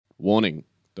Warning,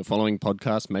 the following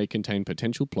podcast may contain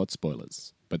potential plot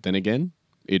spoilers, but then again,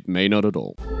 it may not at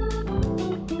all.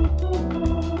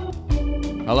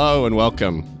 Hello and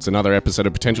welcome. It's another episode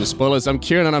of Potential Spoilers. I'm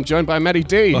Kieran and I'm joined by Matty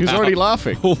D, who's already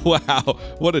laughing. Wow,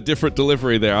 what a different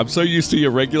delivery there. I'm so used to your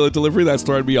regular delivery, that's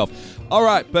thrown me off. All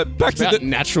right, but back to the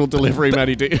natural delivery,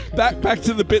 Matty D. Back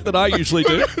to the bit that I usually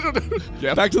do.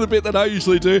 Yep. Back to the bit that I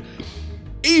usually do.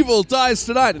 Evil dies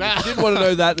tonight. And if you didn't want to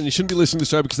know that, then you shouldn't be listening to the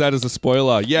show because that is a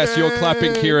spoiler. Yes, you're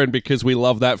clapping, Kieran, because we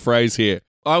love that phrase here.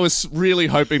 I was really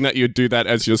hoping that you'd do that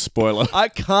as your spoiler. I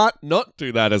can't not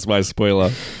do that as my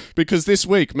spoiler. Because this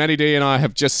week, Matty D and I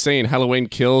have just seen Halloween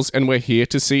Kills, and we're here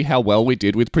to see how well we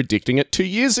did with predicting it 2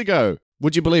 years ago.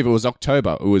 Would you believe it was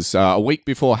October? It was a week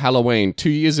before Halloween,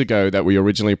 2 years ago, that we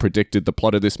originally predicted the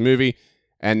plot of this movie.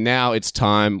 And now it's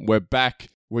time. We're back.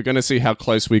 We're going to see how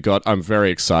close we got. I'm very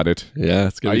excited. Yeah,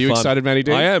 it's going to be fun. Are you excited, Matty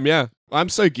D? I am, yeah. I'm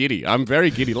so giddy. I'm very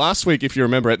giddy. Last week, if you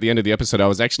remember at the end of the episode, I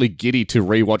was actually giddy to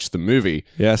rewatch the movie.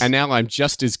 Yes. And now I'm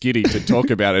just as giddy to talk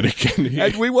about it again here.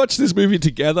 And we watched this movie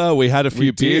together. We had a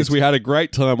few beers. We had a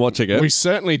great time watching it. We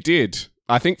certainly did.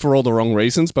 I think for all the wrong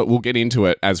reasons, but we'll get into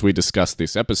it as we discuss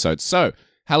this episode. So,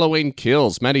 Halloween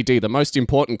Kills. Matty D, the most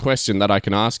important question that I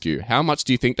can ask you. How much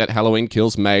do you think that Halloween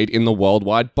Kills made in the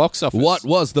worldwide box office? What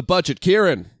was the budget,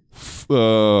 Kieran?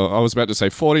 I was about to say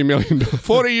 $40 million.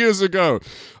 40 years ago.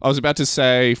 I was about to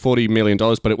say $40 million,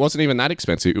 but it wasn't even that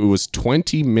expensive. It was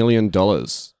 $20 million.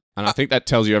 And I think that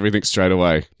tells you everything straight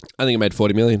away. I think it made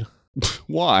 $40 million.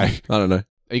 Why? I don't know.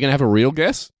 Are you going to have a real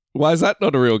guess? Why is that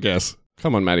not a real guess?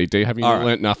 Come on, Matty D. Have you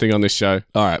learnt nothing on this show?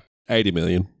 All right. 80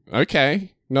 million. Okay.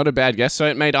 Not a bad guess. So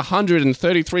it made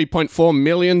 $133.4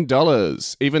 million,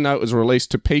 even though it was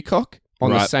released to Peacock on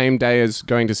the same day as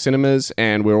going to cinemas.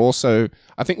 And we're also,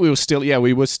 I think we were still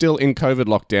in COVID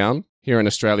lockdown here in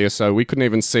Australia. So we couldn't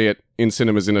even see it in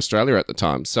cinemas in Australia at the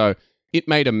time. So it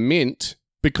made a mint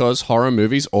because horror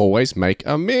movies always make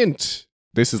a mint.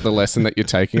 This is the lesson that you're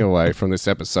taking away from this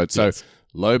episode. So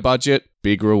low budget,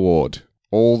 big reward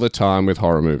all the time with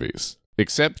horror movies.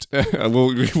 Except,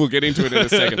 we'll get into it in a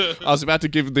second. I was about to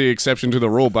give the exception to the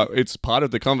rule, but it's part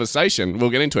of the conversation. We'll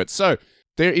get into it. So,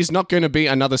 there is not going to be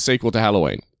another sequel to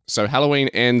Halloween. So, Halloween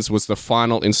Ends was the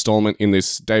final installment in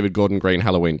this David Gordon Green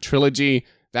Halloween trilogy.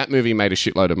 That movie made a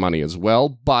shitload of money as well,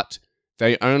 but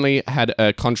they only had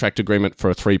a contract agreement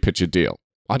for a 3-picture deal.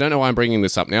 I don't know why I'm bringing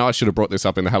this up now. I should have brought this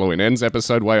up in the Halloween Ends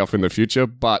episode way off in the future,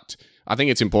 but I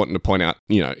think it's important to point out,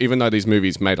 even though these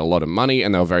movies made a lot of money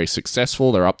and they were very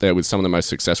successful, they're up there with some of the most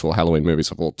successful Halloween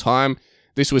movies of all time.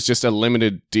 This was just a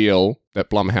limited deal that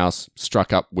Blumhouse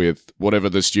struck up with whatever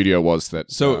the studio was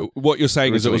that. So what you're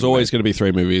saying is it was always going to be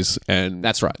 3 movies, and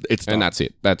that's right. It's done. And that's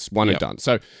it. That's one and done.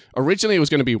 So originally it was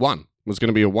going to be one. It was going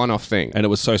to be a one-off thing. And it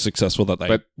was so successful that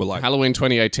they were like... Halloween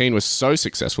 2018 was so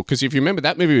successful because if you remember,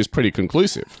 that movie was pretty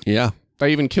conclusive. Yeah.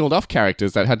 They even killed off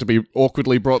characters that had to be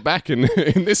awkwardly brought back in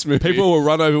this movie. People were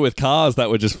run over with cars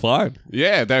that were just fine.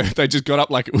 Yeah, they just got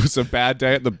up like it was a bad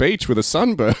day at the beach with a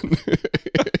sunburn.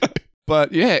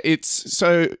 But yeah,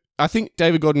 so I think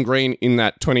David Gordon Green in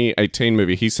that 2018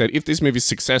 movie, he said, if this movie's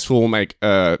successful, we'll make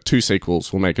 2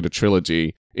 sequels. We'll make it a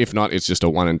trilogy. If not, it's just a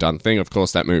one and done thing. Of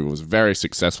course, that movie was very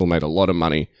successful, made a lot of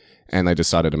money, and they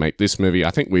decided to make this movie.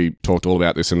 I think we talked all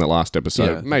about this in the last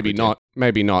episode. Yeah,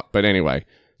 maybe not. But anyway.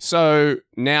 So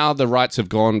now the rights have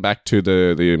gone back to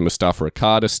the Mustafa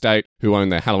Akkad estate, who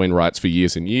owned their Halloween rights for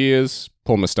years and years.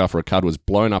 Poor Mustafa Akkad was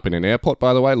blown up in an airport,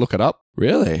 by the way. Look it up.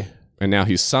 Really? And now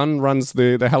his son runs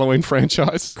the Halloween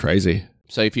franchise. Crazy.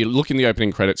 So if you look in the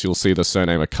opening credits, you'll see the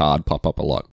surname Akkad pop up a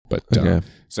lot. But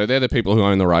so they're the people who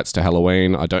own the rights to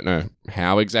Halloween. I don't know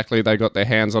how exactly they got their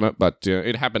hands on it, but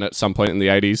it happened at some point in the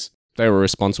 80s. They were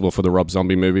responsible for the Rob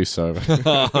Zombie movie, so...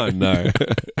 Oh, no.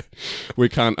 We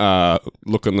can't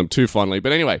look on them too fondly.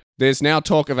 But anyway, there's now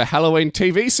talk of a Halloween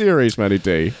TV series, Matty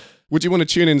D. Would you want to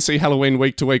tune in and see Halloween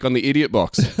week to week on the Idiot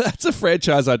Box? That's a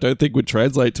franchise I don't think would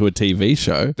translate to a TV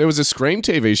show. There was a Scream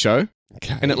TV show,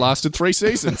 and it lasted 3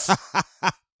 seasons.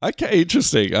 Okay,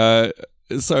 interesting.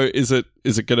 So is it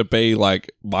going to be like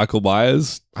Michael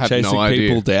Myers chasing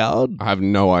people down? I have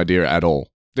no idea at all.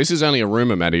 This is only a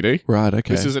rumor, Matty D. Right,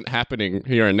 okay. This isn't happening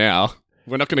here and now.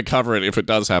 We're not going to cover it if it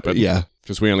does happen. Yeah.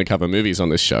 Because we only cover movies on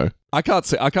this show. I can't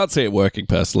see it working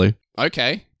personally.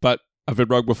 Okay. But I've been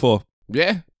wrong before.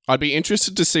 Yeah. I'd be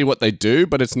interested to see what they do,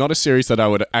 but it's not a series that I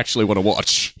would actually want to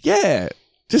watch. Yeah.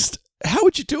 Just... how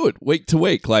would you do it week to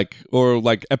week, or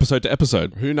episode to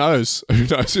episode? Who knows?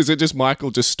 Is it just Michael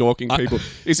just stalking people?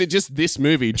 Is it just this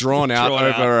movie drawn out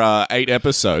over 8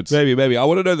 episodes? Maybe. I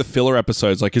want to know the filler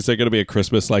episodes. Is there going to be a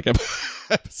Christmas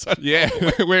episode. Yeah,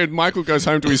 where Michael goes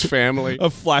home to his family. A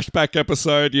flashback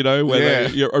episode, where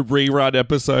a rerun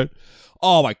episode.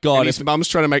 Oh my God. And his mum's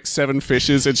trying to make 7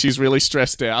 fishes and she's really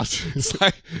stressed out.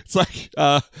 It's like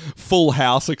Full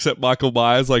House, except Michael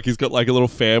Myers. Like he's got like a little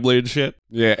family and shit.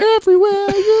 Yeah, everywhere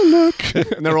you look.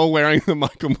 And they're all wearing the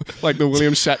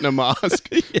William Shatner mask.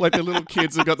 Like the little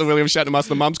kids have got the William Shatner mask.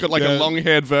 The mum's got like a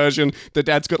long-haired version. The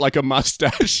dad's got like a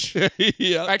mustache.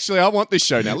 Yeah. Actually, I want this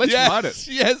show now. Let's write it.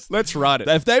 Yes. Let's write it.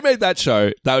 If they made that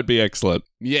show, that would be excellent.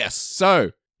 Yes.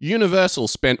 So, Universal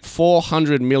spent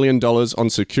 $400 million on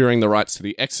securing the rights to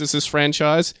the Exorcist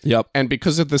franchise. Yep. And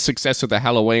because of the success of the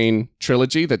Halloween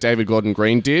trilogy that David Gordon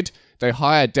Green did, they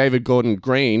hired David Gordon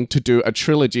Green to do a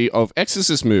trilogy of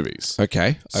Exorcist movies.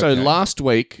 Okay. So last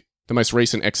week, the most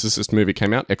recent Exorcist movie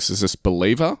came out, Exorcist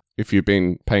Believer. If you've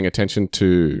been paying attention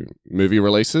to movie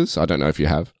releases, I don't know if you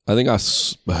have. I think I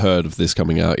heard of this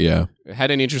coming out, yeah. It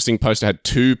had an interesting poster, had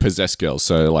 2 possessed girls.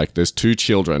 So, like, there's 2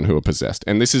 children who are possessed.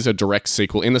 And this is a direct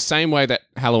sequel in the same way that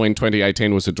Halloween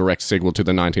 2018 was a direct sequel to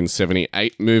the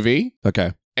 1978 movie.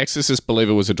 Okay. Exorcist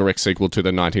Believer was a direct sequel to the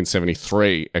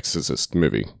 1973 Exorcist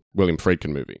movie, William Friedkin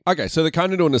movie. Okay, so they're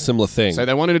kind of doing a similar thing. So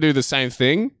they wanted to do the same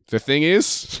thing. The thing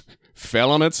is,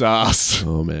 fell on its ass.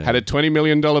 Oh, man. Had a $20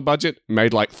 million budget,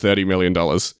 made like $30 million.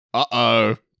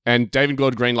 Uh-oh. And David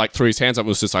Gordon Green threw his hands up and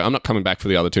was just like, I'm not coming back for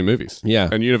the other 2 movies. Yeah.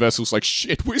 And Universal's like,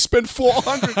 shit, we spent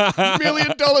 $400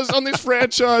 million on this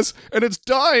franchise and it's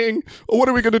dying. What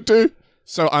are we going to do?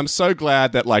 So I'm so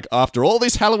glad that after all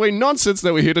this Halloween nonsense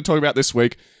that we're here to talk about this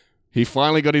week, he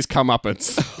finally got his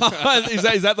comeuppance.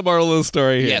 Is that the moral of the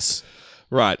story here? Yes.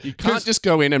 Right. You can't just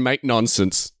go in and make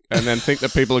nonsense and then think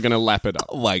that people are going to lap it up.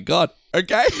 Oh my God.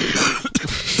 Okay.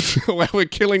 Well, we're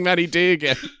killing Matty D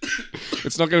again.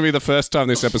 It's not going to be the first time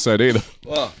this episode either.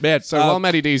 Oh, man. So while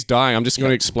Matty D's dying, I'm just going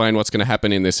to explain what's going to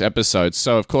happen in this episode.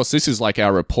 So, of course, this is like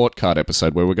our report card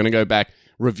episode where we're going to go back,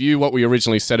 review what we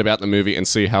originally said about the movie and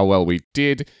see how well we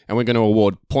did. And we're going to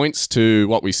award points to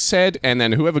what we said. And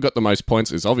then whoever got the most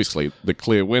points is obviously the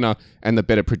clear winner and the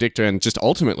better predictor and just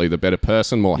ultimately the better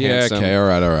person, more handsome. Okay, all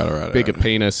right. Bigger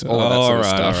penis, all of that sort of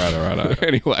stuff. All right.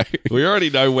 Anyway. We already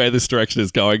know where this direction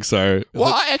is going, so...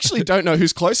 Well, I actually don't know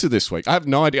who's closer this week. I have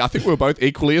no idea. I think we were both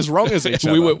equally as wrong as each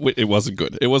other. It wasn't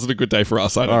good. It wasn't a good day for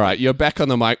us. All right, you're back on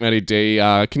the mic, Matty D.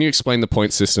 Can you explain the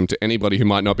point system to anybody who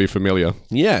might not be familiar?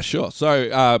 Yeah, sure. So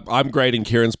I'm grading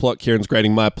Kieran's plot. Kieran's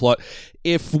grading my plot.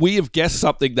 If we have guessed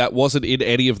something that wasn't in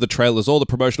any of the trailers or the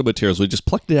promotional materials, we just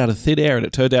plucked it out of thin air and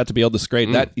it turned out to be on the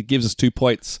screen, that it gives us 2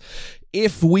 points.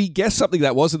 If we guess something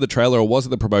that was in the trailer or was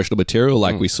in the promotional material,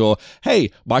 like we saw, hey,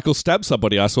 Michael stabbed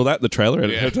somebody, I saw that in the trailer, and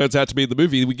it turns out to be in the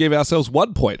movie, we give ourselves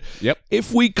 1 point. Yep.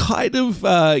 If we kind of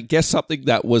guess something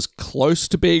that was close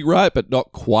to being right, but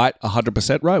not quite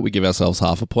 100% right, we give ourselves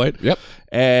half a point. Yep.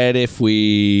 And if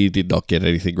we did not get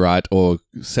anything right or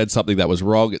said something that was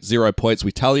wrong, at 0 points,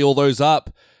 we tally all those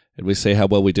up. And we see how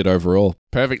well we did overall.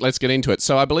 Perfect. Let's get into it.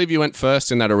 So I believe you went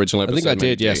first in that original episode. I think I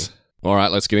did, yes. All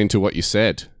right, let's get into what you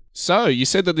said. So, you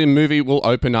said that the movie will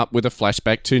open up with a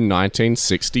flashback to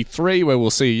 1963, where we'll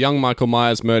see young Michael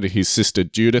Myers murder his sister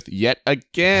Judith yet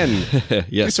again.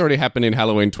 Yes. This already happened in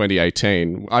Halloween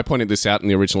 2018. I pointed this out in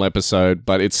the original episode,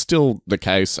 but it's still the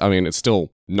case. I mean, it's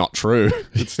still not true.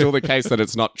 It's still the case that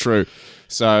it's not true.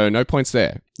 So, no points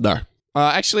there. No.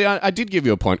 Actually, I did give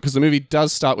you a point, because the movie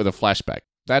does start with a flashback.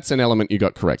 That's an element you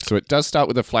got correct. So it does start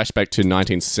with a flashback to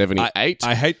 1978.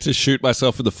 I hate to shoot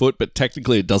myself in the foot, but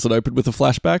technically it doesn't open with a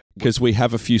flashback because we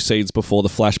have a few scenes before the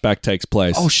flashback takes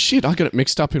place. Oh shit, I got it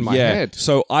mixed up in my head.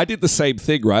 So I did the same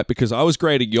thing, right? Because I was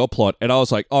grading your plot and I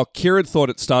was like, oh, Kieran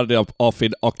thought it started off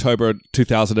in October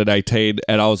 2018.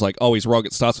 And I was like, oh, he's wrong.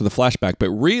 It starts with a flashback. But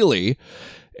really,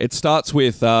 it starts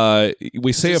with,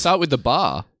 we see... start with the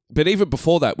bar? But even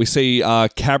before that, we see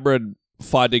Cameron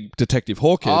finding Detective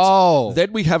Hawkins. Oh.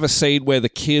 Then we have a scene where the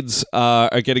kids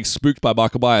are getting spooked by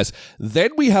Michael Myers. Then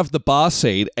we have the bar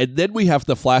scene, and then we have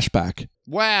the flashback.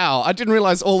 Wow, I didn't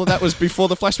realize all of that was before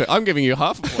the flashback. I'm giving you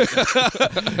half a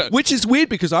point. Which is weird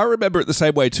because I remember it the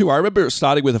same way too. I remember it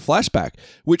starting with a flashback,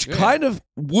 which kind of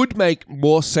would make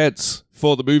more sense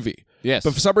for the movie. Yes.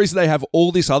 But for some reason, they have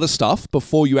all this other stuff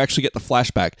before you actually get the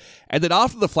flashback. And then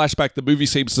after the flashback, the movie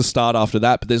seems to start after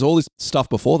that, but there's all this stuff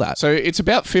before that. So it's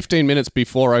about 15 minutes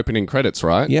before opening credits,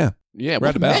 right? Yeah. Yeah,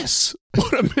 what a mess.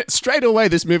 What a mess. Straight away,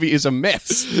 this movie is a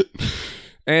mess.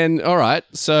 And, all right,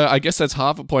 so I guess that's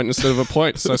half a point instead of a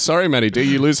point. So sorry, Matty D,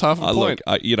 you lose half a point.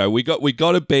 Look, we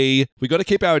got to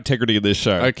keep our integrity in this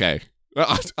show. Okay.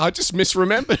 I just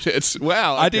misremembered it.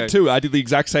 Wow. Okay. I did too. I did the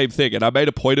exact same thing, and I made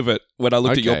a point of it when I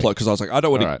looked at your plot because I was like, I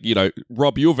don't want to,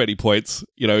 rob you of any points,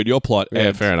 in your plot. Yeah,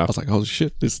 and fair enough. I was like, oh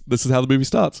shit, this is how the movie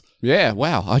starts. Yeah,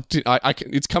 wow.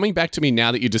 It's coming back to me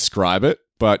now that you describe it.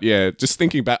 But yeah, just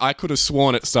thinking back, I could have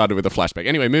sworn it started with a flashback.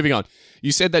 Anyway, moving on.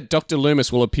 You said that Dr.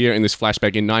 Loomis will appear in this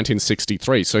flashback in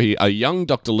 1963. So a young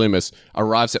Dr. Loomis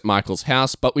arrives at Michael's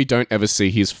house, but we don't ever see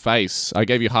his face. I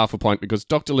gave you half a point because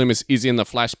Dr. Loomis is in the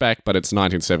flashback, but it's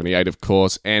 1978, of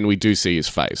course, and we do see his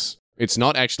face. It's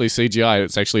not actually CGI.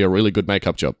 It's actually a really good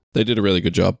makeup job. They did a really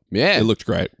good job. Yeah. It looked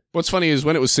great. What's funny is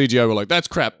when it was CGI, we're like, that's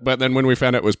crap. But then when we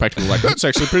found out it was practical, we're like, that's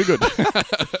actually pretty good.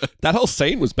 That whole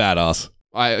scene was badass.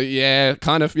 Yeah,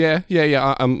 kind of. Yeah.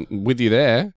 I'm with you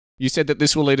there. You said that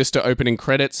this will lead us to opening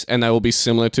credits, and they will be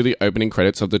similar to the opening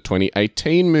credits of the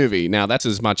 2018 movie. Now, that's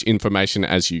as much information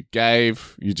as you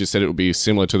gave. You just said it would be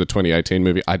similar to the 2018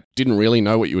 movie. I didn't really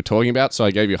know what you were talking about, so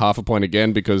I gave you half a point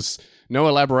again because no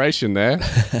elaboration there.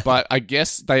 But I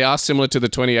guess they are similar to the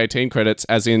 2018 credits,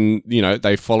 as in,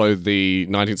 they follow the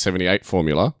 1978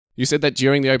 formula. You said that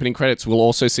during the opening credits, we'll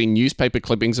also see newspaper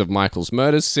clippings of Michael's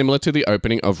murders, similar to the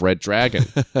opening of Red Dragon.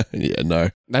 Yeah, no.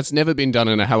 That's never been done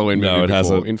in a Halloween movie before.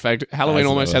 Hasn't. In fact, Halloween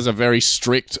almost has a very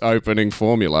strict opening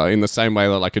formula in the same way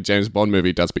that like a James Bond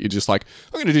movie does, but you're just like,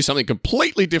 I'm going to do something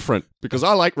completely different because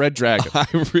I like Red Dragon. I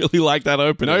really like that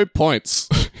opening. No points.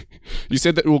 You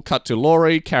said that we'll cut to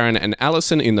Laurie, Karen, and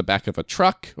Allison in the back of a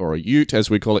truck, or a ute, as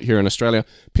we call it here in Australia,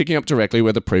 picking up directly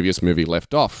where the previous movie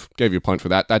left off. Gave you a point for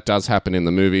that. That does happen in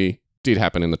the movie. Did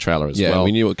happen in the trailer as well. Yeah,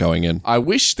 we knew it going in. I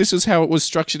wish this is how it was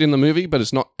structured in the movie, but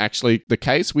it's not actually the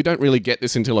case. We don't really get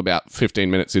this until about 15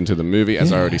 minutes into the movie,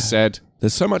 as I already said.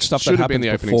 There's so much stuff that happens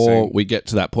before we get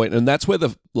to that point, and that's where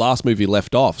the last movie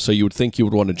left off, so you would think you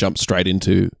would want to jump straight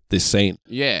into this scene.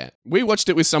 Yeah. We watched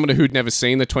it with somebody who'd never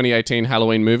seen the 2018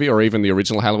 Halloween movie or even the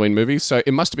original Halloween movie, so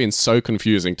it must have been so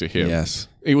confusing to him. Yes.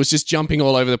 He was just jumping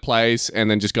all over the place and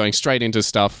then just going straight into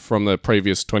stuff from the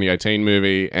previous 2018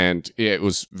 movie, and yeah, it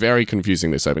was very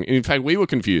confusing, this opening. In fact, we were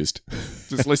confused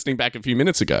just listening back a few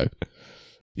minutes ago.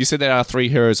 You said that our three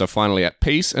heroes are finally at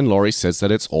peace, and Laurie says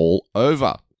that it's all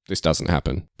over. This doesn't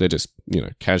happen. They're just,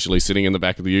 casually sitting in the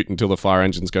back of the ute until the fire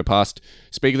engines go past.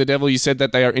 Speak of the devil, you said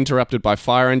that they are interrupted by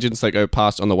fire engines that go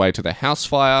past on the way to the house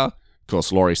fire. Of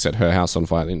course, Laurie set her house on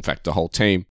fire. In fact, the whole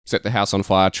team set the house on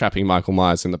fire, trapping Michael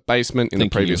Myers in the basement in the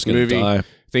previous movie,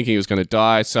 thinking he was going to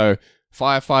die. So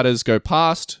firefighters go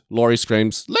past. Laurie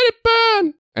screams, "Let it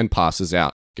burn!" and passes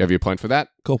out. Gave you a point for that.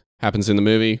 Cool. Happens in the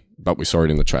movie, but we saw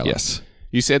it in the trailer. Yes.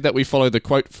 You said that we follow the,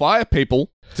 quote, fire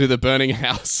people to the burning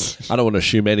house. I don't want to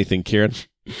assume anything, Kieran.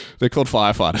 They're called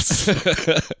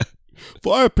firefighters.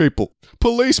 Fire people.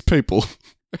 Police people.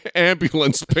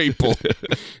 Ambulance people.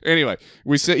 Anyway,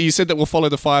 you said that we'll follow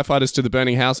the firefighters to the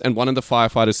burning house, and one of the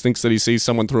firefighters thinks that he sees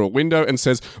someone through a window and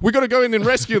says, "We got to go in and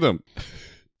rescue them."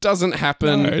 Doesn't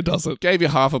happen. No, it doesn't. Gave you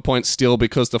half a point still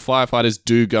because the firefighters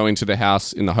do go into the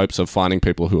house in the hopes of finding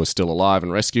people who are still alive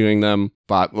and rescuing them.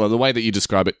 But the way that you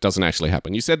describe it doesn't actually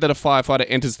happen. You said that a firefighter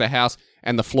enters the house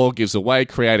and the floor gives away,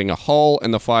 creating a hole,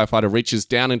 and the firefighter reaches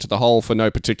down into the hole for no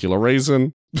particular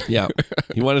reason. Yeah.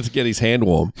 He wanted to get his hand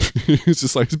warm. It's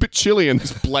just like, it's a bit chilly in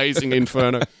this blazing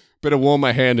inferno. Better warm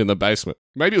my hand in the basement.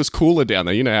 Maybe it was cooler down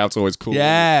there. You know how it's always cool.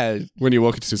 Yeah. When you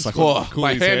walk into it's like, oh,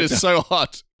 my hand is so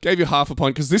hot. Gave you half a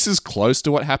point because this is close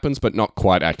to what happens, but not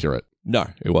quite accurate. No,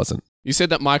 it wasn't. You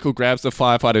said that Michael grabs the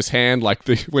firefighter's hand like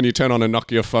when you turn on a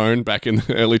Nokia phone back in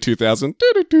the early 2000s.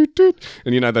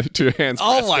 And the two hands.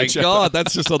 Oh my God,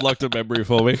 that's just unlocked a memory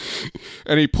for me.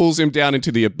 And he pulls him down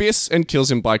into the abyss and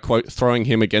kills him by, quote, throwing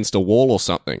him against a wall or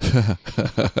something.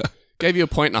 Gave you a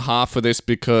point and a half for this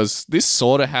because this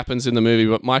sort of happens in the movie,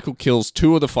 but Michael kills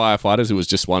two of the firefighters. It was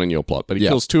just one in your plot, but he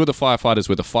kills two of the firefighters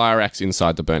with a fire axe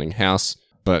inside the burning house.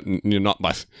 But you're not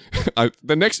my.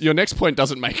 Your next point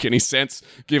doesn't make any sense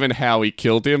given how he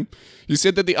killed him. You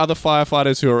said that the other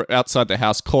firefighters who are outside the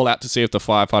house call out to see if the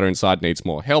firefighter inside needs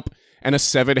more help, and a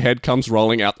severed head comes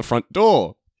rolling out the front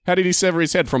door. How did he sever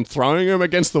his head? From throwing him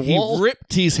against the wall? He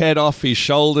ripped his head off his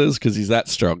shoulders because he's that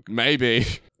strong. Maybe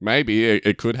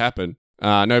it could happen.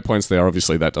 No points there.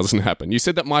 Obviously, that doesn't happen. You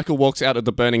said that Michael walks out of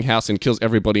the burning house and kills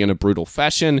everybody in a brutal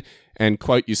fashion. And,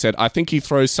 quote, you said, "I think he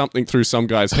throws something through some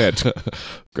guy's head."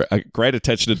 Great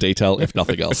attention to detail, if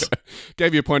nothing else.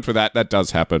 Gave you a point for that. That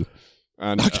does happen.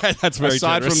 And, okay, that's very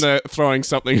aside generous. from the throwing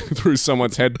something through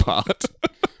someone's head part.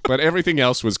 But everything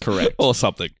else was correct. Or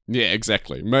something. Yeah,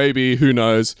 exactly. Maybe, who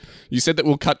knows. You said that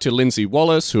we'll cut to Lindsay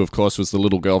Wallace, who of course was the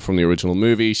little girl from the original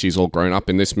movie. She's all grown up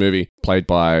in this movie, played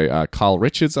by Carl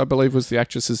Richards, I believe was the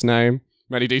actress's name.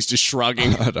 Matty D's just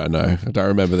shrugging. I don't know. I don't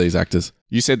remember these actors.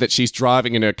 You said that she's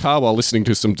driving in her car while listening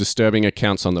to some disturbing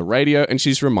accounts on the radio, and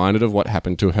she's reminded of what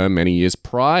happened to her many years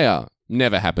prior.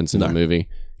 Never happens in the movie.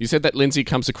 You said that Lindsay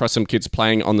comes across some kids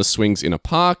playing on the swings in a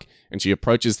park, and she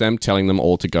approaches them, telling them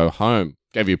all to go home.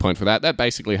 Gave you a point for that. That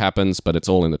basically happens, but it's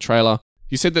all in the trailer.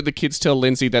 You said that the kids tell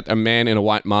Lindsay that a man in a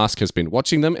white mask has been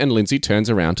watching them, and Lindsay turns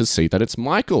around to see that it's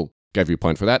Michael. Gave you a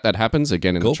point for that. That happens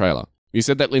again in the trailer. You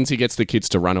said that Lindsay gets the kids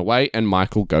to run away, and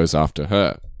Michael goes after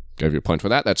her. Gave you a point for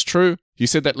that. That's true. You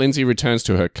said that Lindsay returns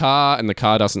to her car, and the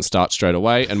car doesn't start straight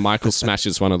away, and Michael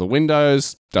smashes one of the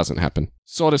windows. Doesn't happen.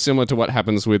 Sort of similar to what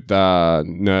happens with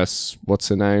nurse, what's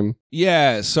her name?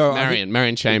 Yeah, so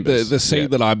Marion Chambers. The scene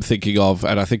that I'm thinking of,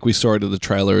 and I think we saw it in the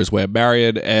trailer, is where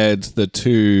Marion and the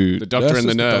doctor and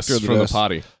the nurse from the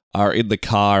party are in the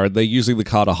car, and they're using the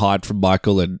car to hide from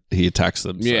Michael, and he attacks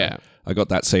them. So yeah. I got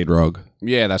that scene wrong.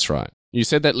 Yeah, that's right. You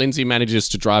said that Lindsay manages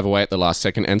to drive away at the last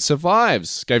second and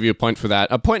survives. Gave you a point for that.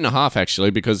 A point and a half,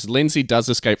 actually, because Lindsay does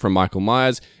escape from Michael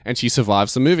Myers, and she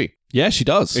survives the movie. Yeah, she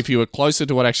does. If you were closer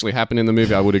to what actually happened in the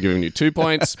movie, I would have given you 2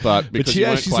 points, but because you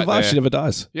weren't she quite survives. there, she never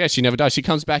dies. Yeah, she never dies. She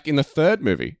comes back in the third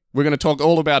movie. We're going to talk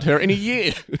all about her in a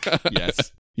year.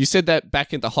 Yes. You said that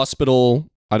back at the hospital,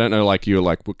 I don't know, like you were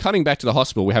like, we're cutting back to the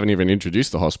hospital. We haven't even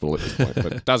introduced the hospital at this point,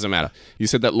 but it doesn't matter. You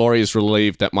said that Laurie is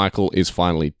relieved that Michael is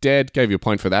finally dead. Gave you a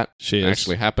point for that. She it is.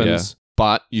 actually happens. Yeah.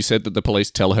 But you said that the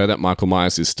police tell her that Michael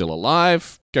Myers is still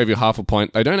alive. Gave you half a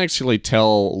point. They don't actually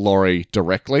tell Laurie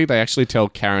directly. They actually tell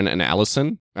Karen and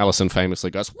Allison. Allison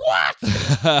famously goes, "What?"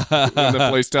 when the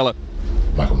police tell her,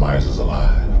 Michael Myers is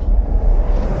alive.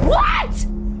 What?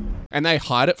 And they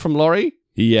hide it from Laurie.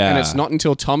 Yeah. And it's not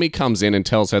until Tommy comes in and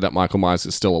tells her that Michael Myers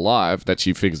is still alive that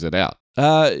she figures it out.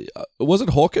 Was it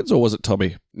Hawkins or was it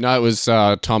Tommy? No, it was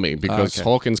Tommy, because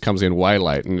Hawkins comes in way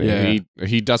late and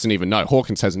he doesn't even know.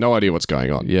 Hawkins has no idea what's going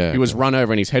on. Yeah, he was run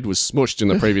over and his head was smushed in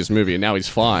the previous movie, and now he's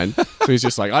fine. So he's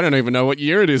just like, I don't even know what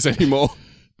year it is anymore.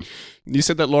 You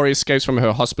said that Laurie escapes from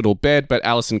her hospital bed, but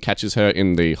Allison catches her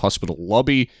in the hospital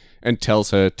lobby and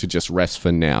tells her to just rest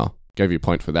for now. Gave you a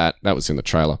point for that. That was in the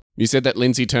trailer. You said that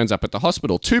Lindsay turns up at the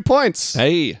hospital. 2 points.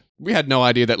 Hey. We had no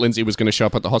idea that Lindsay was going to show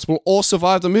up at the hospital or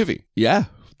survive the movie. Yeah.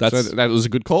 So that was a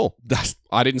good call.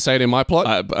 I didn't say it in my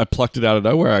plot. I plucked it out of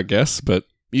nowhere, I guess, but...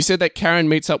 You said that Karen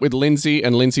meets up with Lindsay,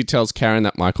 and Lindsay tells Karen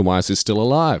that Michael Myers is still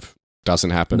alive.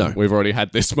 Doesn't happen. No. We've already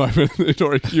had this moment.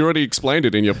 You already explained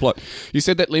it in your plot. You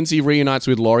said that Lindsay reunites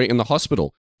with Laurie in the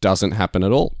hospital. Doesn't happen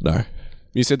at all. No.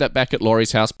 You said that back at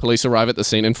Laurie's house, police arrive at the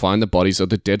scene and find the bodies of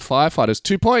the dead firefighters.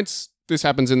 2 points. This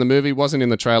happens in the movie, wasn't in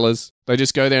the trailers. They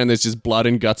just go there and there's just blood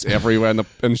and guts everywhere.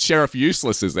 And Sheriff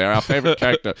Useless is there, our favorite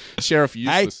character. Sheriff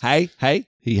Useless. Hey.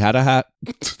 He had a hat.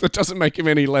 That doesn't make him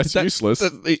any less useless.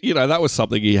 That was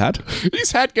something he had.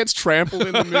 His hat gets trampled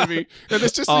in the movie. And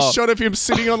there's just this shot of him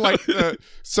sitting on like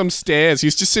some stairs.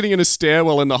 He's just sitting in a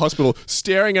stairwell in the hospital,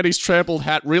 staring at his trampled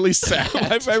hat, really sad.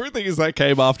 My favorite thing is that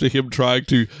came after him trying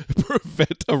to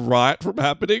prevent a riot from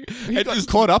happening. He got just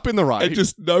caught up in the riot. And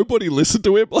just nobody listened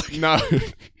to him. Like, no.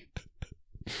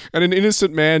 And an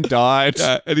innocent man died.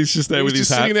 And he's just there with his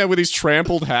hat. Sitting there with his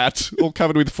trampled hat, all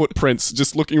covered with footprints,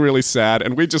 just looking really sad.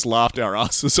 And we just laughed our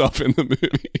asses off in the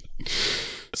movie.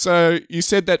 So you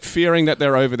said that fearing that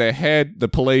they're over their head, the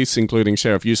police, including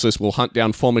Sheriff Useless, will hunt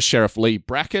down former Sheriff Lee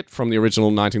Brackett from the original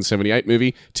 1978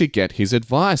 movie to get his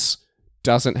advice.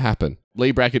 Doesn't happen.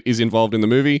 Lee Brackett is involved in the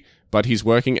movie, but he's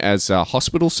working as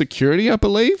hospital security, I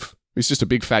believe. He's just a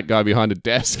big fat guy behind a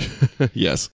desk.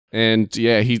 Yes. And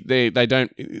yeah,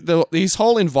 his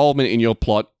whole involvement in your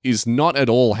plot is not at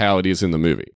all how it is in the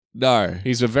movie. No.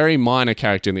 He's a very minor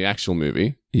character in the actual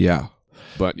movie. Yeah.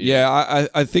 But yeah,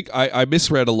 I think I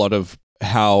misread a lot of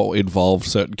how involved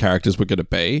certain characters were going to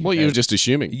be. Well, you were just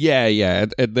assuming. Yeah.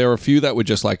 And there were a few that were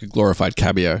just like a glorified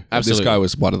cameo. Absolutely. This guy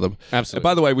was one of them. Absolutely. And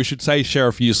by the way, we should say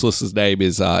Sheriff Useless's name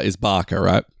is Barker,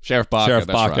 right? Sheriff Barker. Sheriff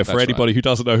that's Barker. Right, for anybody who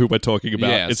doesn't know who we're talking about,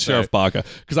 Yeah, it's Sheriff Barker.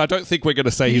 Because I don't think we're going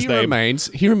to say his name.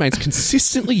 He remains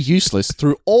consistently useless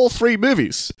through all 3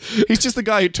 movies. He's just the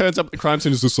guy who turns up at the crime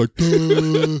scene and is just like,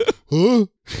 huh?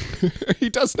 He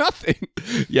does nothing.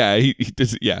 Yeah, he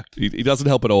does. Yeah, he doesn't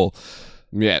help at all.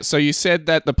 Yeah, so you said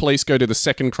that the police go to the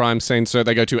second crime scene, so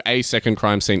they go to a second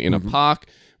crime scene in a park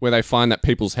where they find that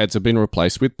people's heads have been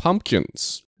replaced with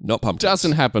pumpkins. Not pumpkins.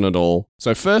 Doesn't happen at all.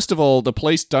 So first of all, the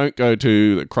police don't go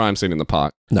to the crime scene in the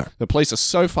park. No. The police are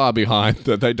so far behind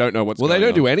that they don't know what's going on. Well, they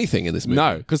don't do anything in this movie.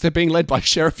 No, because they're being led by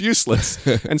Sheriff Useless.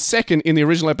 And second, in the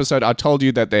original episode, I told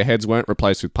you that their heads weren't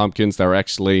replaced with pumpkins. They were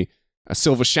actually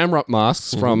silver shamrock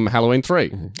masks from Halloween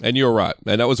 3. And you're right.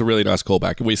 And that was a really nice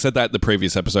callback. And we said that in the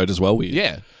previous episode as well.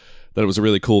 Yeah. that it was a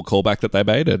really cool callback that they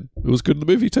made, and it was good in the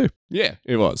movie too. Yeah,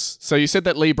 it was. So you said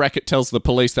that Lee Brackett tells the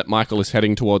police that Michael is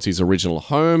heading towards his original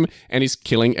home and is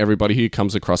killing everybody he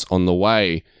comes across on the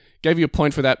way. Gave you a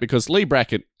point for that because Lee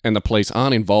Brackett and the police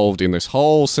aren't involved in this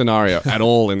whole scenario at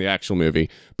all in the actual movie.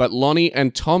 But Lonnie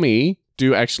and Tommy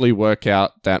do actually work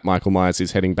out that Michael Myers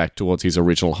is heading back towards his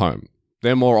original home.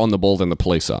 They're more on the ball than the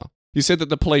police are. You said that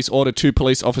the police ordered 2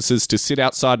 police officers to sit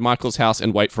outside Michael's house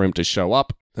and wait for him to show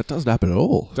up. That doesn't happen at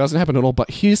all. Doesn't happen at all, but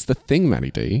here's the thing,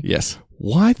 Matty D. Yes.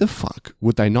 Why the fuck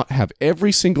would they not have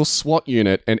every single SWAT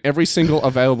unit and every single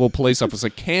available police officer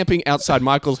camping outside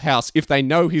Michael's house if they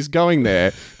know he's going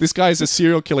there? This guy is a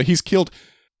serial killer. He's killed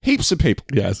heaps of people.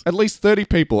 Yes. At least 30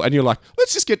 people. And you're like,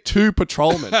 let's just get 2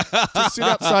 patrolmen to sit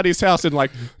outside his house and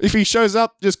like, if he shows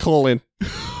up, just call in.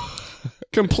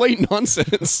 Complete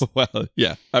nonsense. Well,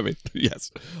 yeah. I mean,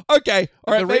 yes. Okay.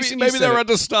 All right. Maybe they're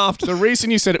understaffed. The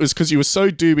reason you said it was because you were so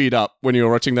doobied up when you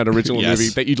were watching that original movie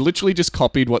that you literally just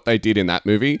copied what they did in that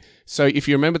movie. So if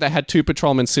you remember, they had 2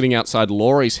 patrolmen sitting outside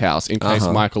Laurie's house in case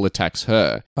Michael attacks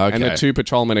her. Okay. And the 2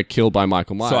 patrolmen are killed by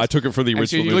Michael Myers. So I took it from the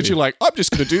original you're movie. literally like, I'm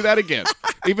just going to do that again.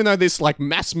 Even though this like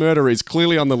mass murder is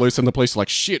clearly on the loose and the police are like,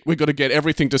 shit, we've got to get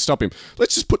everything to stop him.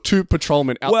 Let's just put 2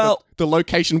 patrolmen out the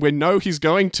location we know he's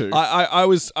going to.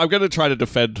 I'm going to try to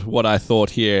defend what I thought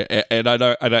here, and I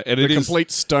know, and the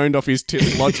complete stoned off his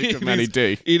tits logic of Matty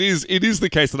D. It is the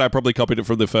case that I probably copied it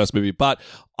from the first movie, but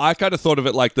I kind of thought of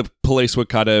it like the police were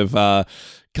kind of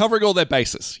covering all their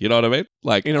bases. You know what I mean?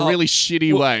 Like in a really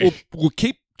shitty way. We'll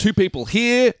keep 2 people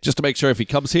here just to make sure if he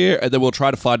comes here, and then we'll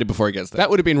try to find him before he gets there. That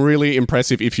would have been really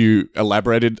impressive if you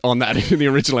elaborated on that in the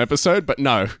original episode, but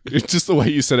no, it's just the way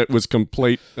you said it was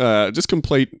complete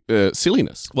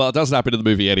silliness. Well, it doesn't happen in the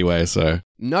movie anyway, so.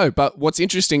 No, but what's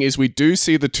interesting is we do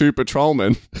see the 2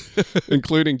 patrolmen,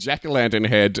 including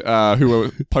Jack-o'-lantern-head, who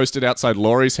were posted outside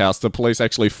Laurie's house. The police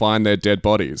actually find their dead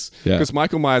bodies. Because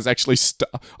Michael Myers actually...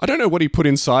 I don't know what he put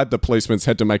inside the policeman's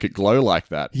head to make it glow like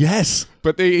that. Yes.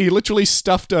 But he literally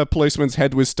stuffed a policeman's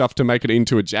head with stuff to make it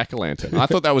into a jack-o'-lantern. I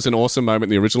thought that was an awesome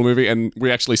moment in the original movie, and we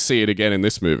actually see it again in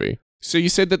this movie. So you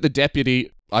said that the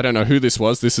deputy... I don't know who this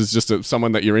was. This is just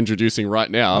someone that you're introducing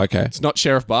right now. Okay. It's not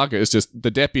Sheriff Barker. It's just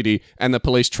the deputy. And the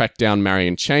police tracked down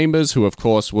Marion Chambers, who, of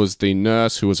course, was the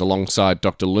nurse who was alongside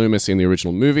Dr. Loomis in the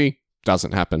original movie.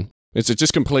 Doesn't happen. It's a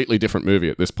just completely different movie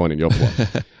at this point in your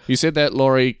plot. You said that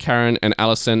Laurie, Karen, and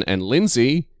Allison and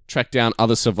Lindsay tracked down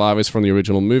other survivors from the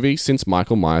original movie since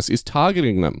Michael Myers is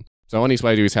targeting them. So on his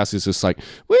way to his house, he's just like,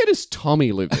 where does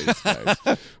Tommy live these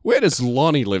days? Where does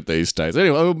Lonnie live these days?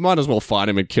 Anyway, I might as well find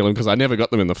him and kill him because I never got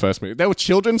them in the first movie. They were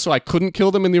children, so I couldn't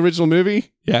kill them in the original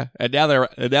movie. Yeah, and now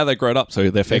they're grown up,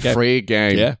 so they're fair game. Free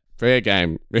game. Yeah. Fair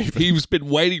game. He's been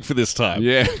waiting for this time.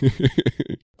 Yeah.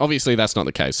 Obviously, that's not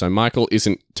the case. So Michael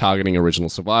isn't targeting original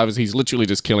survivors. He's literally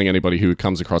just killing anybody who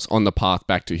comes across on the path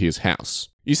back to his house.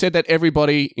 You said that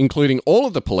everybody, including all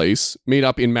of the police, meet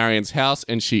up in Marion's house,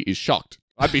 and she is shocked.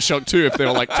 I'd be shocked too if there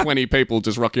were like 20 people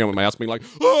just rocking up at my house being like,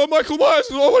 oh, Michael Myers.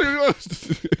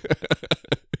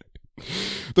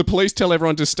 The police tell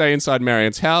everyone to stay inside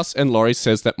Marion's house, and Laurie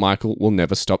says that Michael will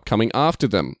never stop coming after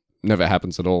them. Never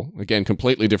happens at all. Again,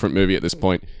 completely different movie at this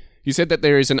point. You said that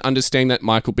there is an understanding that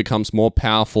Michael becomes more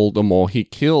powerful the more he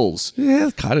kills. Yeah,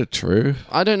 kind of true.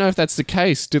 I don't know if that's the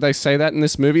case. Do they say that in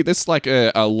this movie? This is like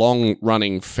a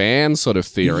long-running fan sort of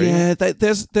theory. Yeah,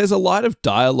 there's a line of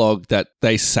dialogue that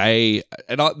they say,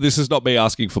 and this is not me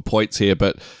asking for points here,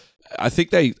 but I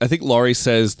think Laurie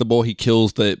says the more he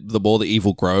kills, the more the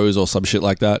evil grows, or some shit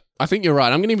like that. I think you're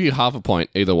right. I'm going to give you half a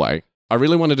point either way. I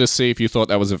really wanted to see if you thought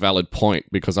that was a valid point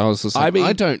because I was just like,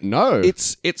 I don't know.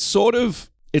 It's sort of...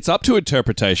 It's up to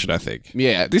interpretation, I think.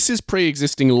 Yeah, this is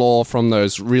pre-existing lore from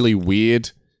those really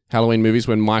weird Halloween movies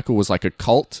when Michael was like a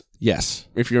cult. Yes.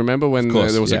 If you remember when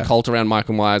there was a cult around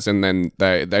Michael Myers and then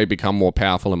they become more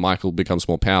powerful and Michael becomes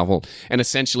more powerful and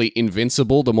essentially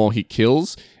invincible the more he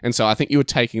kills. And so I think you were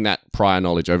taking that prior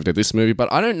knowledge over to this movie,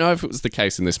 but I don't know if it was the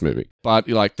case in this movie. But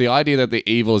like the idea that the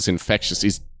evil is infectious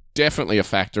is definitely a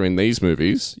factor in these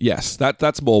movies. Yes,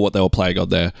 that's more what they were playing on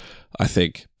there, I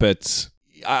think. But...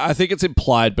 I think it's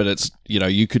implied, but it's,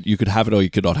 you could have it or you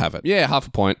could not have it. Yeah, half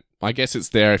a point. I guess it's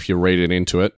there if you read it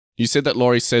into it. You said that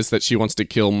Laurie says that she wants to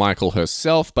kill Michael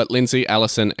herself, but Lindsay,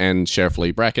 Allison, and Sheriff Lee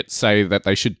Brackett say that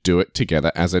they should do it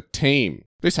together as a team.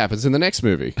 This happens in the next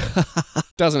movie.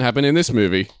 Doesn't happen in this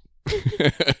movie.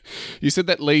 You said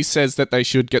that Lee says that they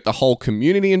should get the whole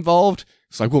community involved.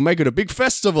 It's like, we'll make it a big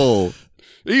festival.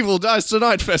 Evil Dies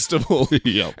Tonight festival.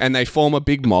 Yep. And they form a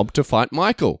big mob to fight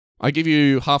Michael. I give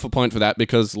you half a point for that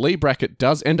because Lee Brackett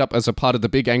does end up as a part of the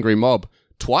big angry mob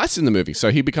twice in the movie.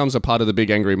 So he becomes a part of the big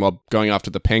angry mob going after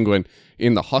the Penguin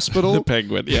in the hospital. The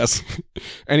Penguin, yes.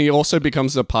 And he also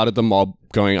becomes a part of the mob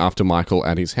going after Michael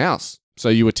at his house. So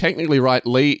you were technically right.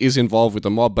 Lee is involved with the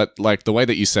mob, but like the way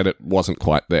that you said it wasn't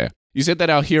quite there. You said that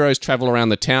our heroes travel around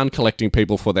the town collecting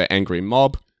people for their angry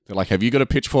mob. They're like, have you got a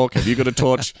pitchfork? Have you got a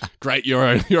torch? Great, you're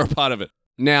a part of it.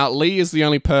 Now, Lee is the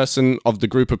only person of the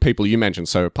group of people you mentioned.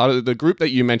 So part of the group that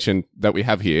you mentioned that we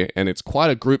have here, and it's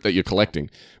quite a group that you're collecting.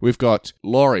 We've got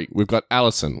Laurie, we've got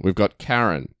Allison, we've got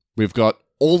Karen, we've got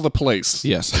all the police.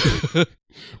 Yes.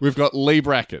 We've got Lee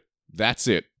Brackett. That's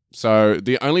it. So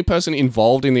the only person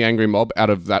involved in the angry mob out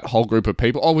of that whole group of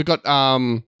people... Oh, we've got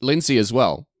Lindsay as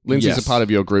well. Lindsay's a part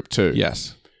of your group too.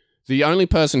 Yes. The only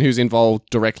person who's involved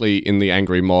directly in the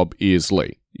angry mob is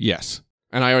Lee. Yes.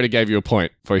 And I already gave you a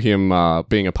point for him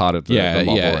being a part of the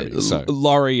mob already. So.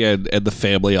 Laurie and the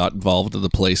family aren't involved and the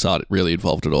police aren't really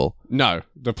involved at all. No,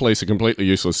 the police are completely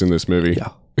useless in this movie.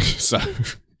 Yeah. So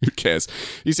who cares?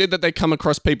 He said that they come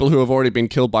across people who have already been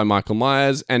killed by Michael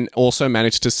Myers and also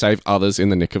managed to save others in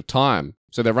the nick of time.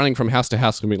 So they're running from house to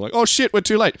house and being like, oh shit, we're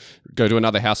too late. Go to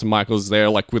another house and Michael's there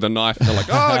like with a knife. They're like,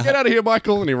 oh, get out of here,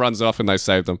 Michael. And he runs off and they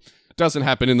save them. Doesn't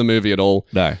happen in the movie at all.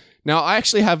 No. Now, I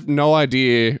actually have no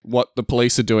idea what the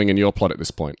police are doing in your plot at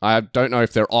this point. I don't know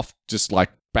if they're off just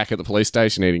like back at the police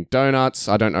station eating donuts.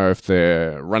 I don't know if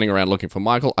they're running around looking for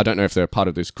Michael. I don't know if they're part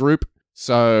of this group.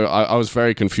 So I was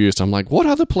very confused. I'm like, what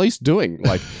are the police doing?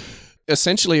 Like,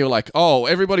 essentially, you're like, oh,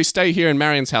 everybody stay here in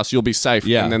Marion's house. You'll be safe.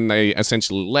 Yeah. And then they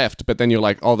essentially left. But then you're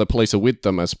like, oh, the police are with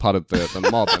them as part of the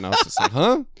mob. And I was just like,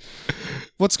 huh?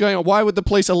 What's going on? Why would the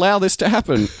police allow this to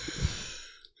happen?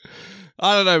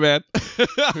 I don't know, man.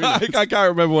 I can't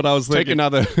remember what I was thinking.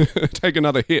 Take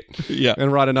another hit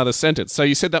and write another sentence. So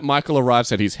you said that Michael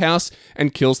arrives at his house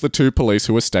and kills the two police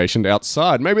who were stationed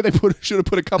outside. Maybe they should have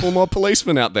put a couple more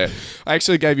policemen out there. I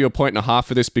actually gave you a 1.5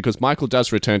 for this because Michael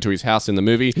does return to his house in the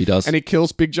movie. He does. And he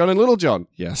kills Big John and Little John.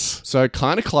 Yes. So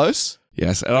kind of close.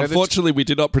 Yes, and unfortunately, we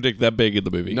did not predict them being in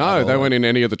the movie. No, they weren't in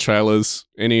any of the trailers,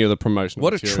 any of the promotional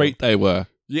What material. a treat they were.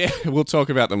 Yeah, we'll talk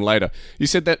about them later. You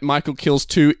said that Michael kills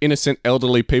two innocent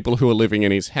elderly people who are living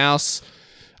in his house.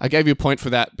 I gave you a point for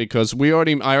that because I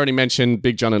already mentioned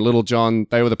Big John and Little John.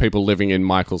 They were the people living in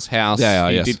Michael's house.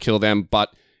 He did kill them, but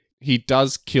he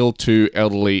does kill two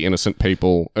elderly innocent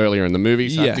people earlier in the movie.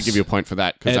 So I have to give you a point for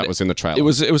that because that was in the trailer. It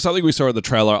was something we saw in the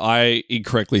trailer. I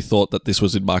incorrectly thought that this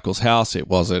was in Michael's house. It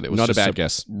wasn't. It was not just a bad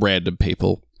guess. Random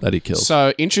people that he killed.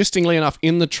 So interestingly enough,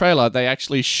 in the trailer, they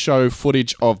actually show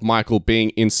footage of Michael being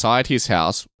inside his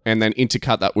house and then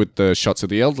intercut that with the shots of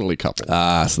the elderly couple.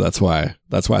 So that's why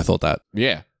I thought that.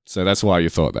 Yeah. So that's why you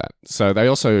thought that. So they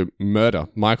also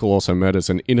Michael also murders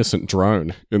an innocent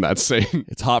drone in that scene.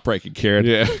 It's heartbreaking, Kieran.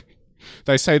 Yeah.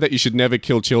 They say that you should never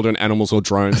kill children, animals, or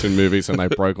drones in movies, and they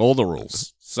broke all the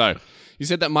rules. So, you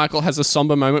said that Michael has a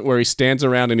somber moment where he stands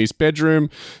around in his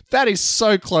bedroom. That is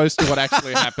so close to what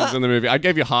actually happens in the movie. I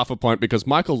gave you half a point because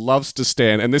Michael loves to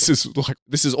stand, and this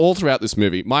is all throughout this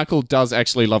movie. Michael does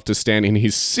actually love to stand in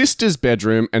his sister's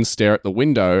bedroom and stare at the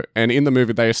window, and in the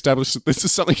movie they established that this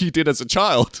is something he did as a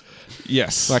child.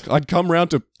 Yes. Like, I'd come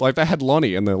round to, like, they had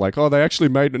Lonnie, and they're like, oh, they actually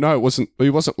made, no, he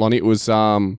wasn't Lonnie, it was,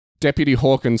 Deputy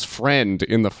Hawkins' friend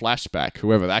in the flashback,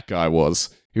 whoever that guy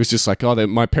was. He was just like, oh,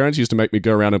 my parents used to make me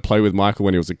go around and play with Michael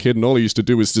when he was a kid, and all he used to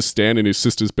do was just stand in his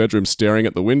sister's bedroom staring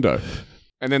at the window.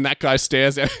 And then that guy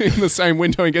stares out in the same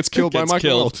window and gets killed by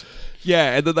Michael.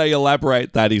 Yeah, and then they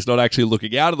elaborate that he's not actually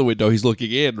looking out of the window, he's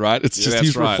looking in, right? It's just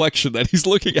his reflection that he's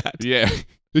looking at. Yeah.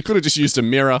 He could have just used a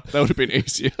mirror. That would have been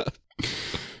easier.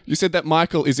 You said that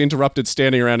Michael is interrupted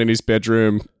standing around in his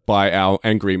bedroom by our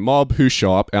angry mob who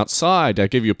show up outside. I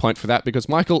give you a point for that because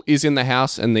Michael is in the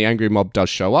house and the angry mob does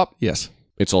show up. Yes.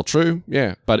 It's all true,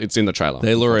 yeah, but it's in the trailer.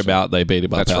 They lure him out, they beat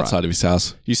him up outside of his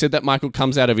house. You said that Michael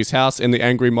comes out of his house and the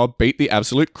angry mob beat the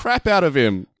absolute crap out of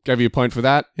him. Gave you a point for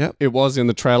that. Yep. It was in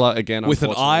the trailer again. With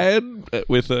an iron?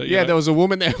 There was a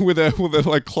woman there with a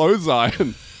like clothes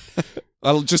iron.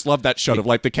 I just love that shot of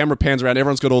like the camera pans around,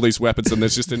 everyone's got all these weapons and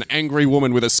there's just an angry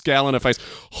woman with a scowl on her face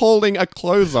holding a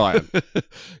clothes iron.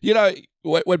 You know,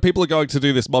 when people are going to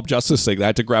do this mob justice thing, they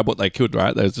had to grab what they could,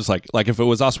 right? They was just like if it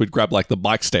was us, we'd grab like the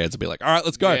mic stands and be like, all right,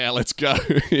 let's go. Yeah, let's go.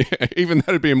 Yeah, even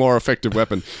that'd be a more effective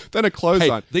weapon than a clothes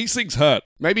iron. These things hurt.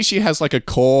 Maybe she has like a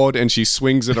cord and she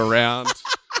swings it around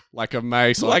like a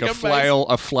mace, like a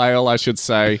flail, I should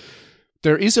say.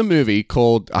 There is a movie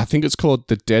called, I think it's called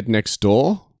The Dead Next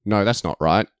Door. No, that's not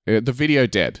right. The Video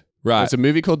Dead. Right. There's a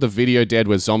movie called The Video Dead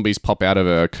where zombies pop out of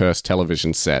a cursed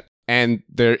television set. And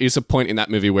there is a point in that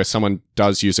movie where someone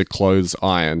does use a clothes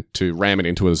iron to ram it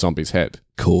into a zombie's head.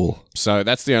 Cool. So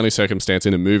that's the only circumstance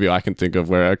in a movie I can think of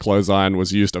where a clothes iron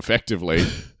was used effectively.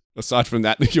 Aside from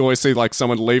that, you always see like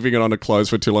someone leaving it on a clothes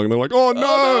for too long and they're like, oh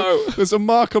no, there's a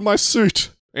mark on my suit.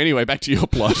 Anyway, back to your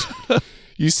plot.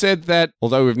 You said that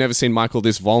although we've never seen Michael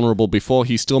this vulnerable before,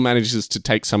 he still manages to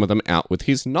take some of them out with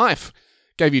his knife.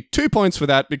 Gave you 2 points for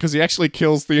that because he actually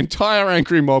kills the entire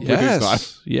angry mob with his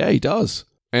knife. Yeah, he does.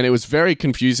 And it was very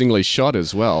confusingly shot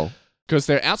as well because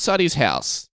they're outside his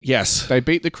house. Yes. They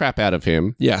beat the crap out of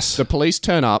him. Yes. The police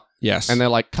turn up. Yes. And they're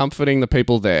like comforting the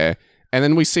people there. And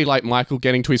then we see like Michael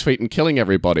getting to his feet and killing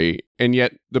everybody. And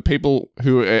yet the people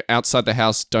who are outside the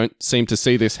house don't seem to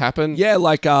see this happen. Yeah,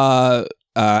 like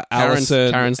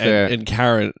Allison Karen's there. and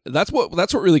Karen. That's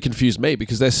what really confused me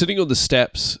because they're sitting on the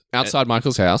steps Outside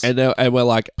Michael's house. and we're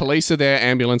like, Police are there,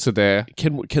 ambulance are there.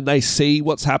 can they see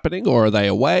what's happening or are they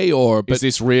away or? Is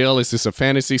this real? Is this a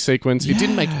fantasy sequence? It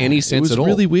didn't make any sense at all. It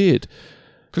was really weird.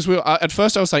 Because at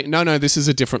first I was like, no, this is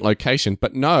a different location.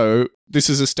 But no, this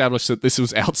is established that this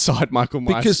was outside Michael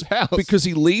Myers' house. Because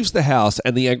he leaves the house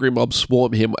and the angry mob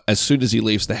swarm him as soon as he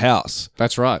leaves the house.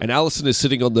 That's right. And Allison is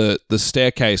sitting on the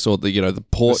staircase or the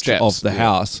porch of the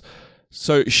house.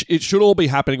 So it should all be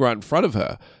happening right in front of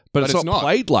her. But it's not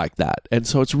played like that. And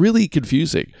so it's really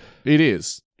confusing. It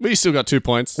is. But you still got 2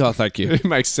 points. Oh, thank you. It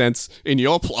makes sense in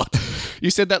your plot. You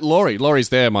said that Laurie's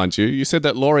there, mind you. You said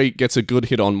that Laurie gets a good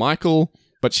hit on Michael,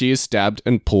 but she is stabbed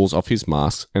and pulls off his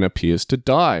mask and appears to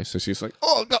die. So she's like,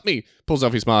 oh, got me. Pulls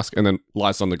off his mask and then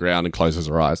lies on the ground and closes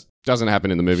her eyes. Doesn't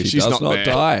happen in the movie. She's does not there.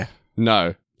 die.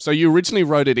 No. So you originally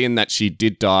wrote it in that she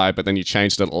did die, but then you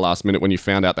changed it at the last minute when you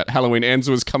found out that Halloween Ends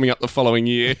was coming up the following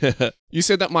year. You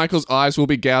said that Michael's eyes will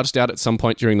be gouged out at some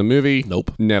point during the movie.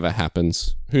 Nope. Never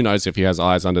happens. Who knows if he has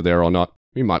eyes under there or not.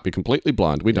 He might be completely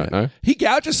blind. We don't know. He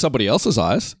gouges somebody else's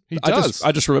eyes. He does.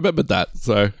 I just remembered that.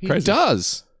 So crazy. He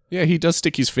does. Yeah, he does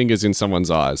stick his fingers in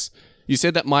someone's eyes. You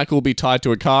said that Michael will be tied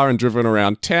to a car and driven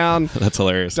around town. That's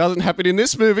hilarious. Doesn't happen in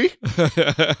this movie.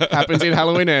 Happens in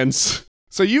Halloween Ends.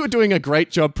 So you were doing a great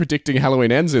job predicting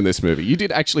Halloween Ends in this movie. You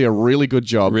did actually a really good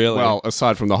job. Really? Well,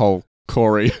 aside from the whole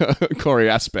Corey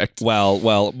aspect.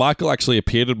 Well, Michael actually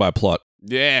appeared in my plot.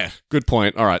 Yeah, good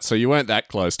point. All right, so you weren't that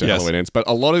close to Halloween Ends, but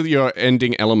a lot of your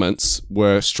ending elements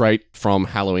were straight from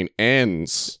Halloween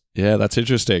Ends. Yeah, that's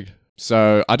interesting.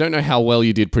 So I don't know how well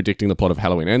you did predicting the plot of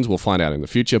Halloween Ends. We'll find out in the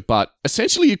future. But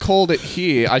essentially you called it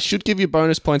here. I should give you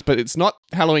bonus points, but it's not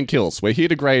Halloween Kills. We're here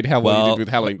to grade how well you did with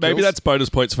Halloween Kills. Maybe that's bonus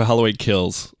points for Halloween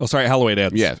Kills. Oh, sorry, Halloween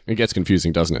Ends. Yeah, it gets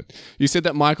confusing, doesn't it? You said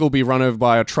that Michael will be run over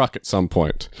by a truck at some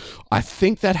point. I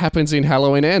think that happens in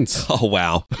Halloween Ends. Oh,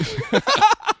 wow.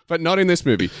 But not in this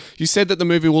movie. You said that the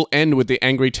movie will end with the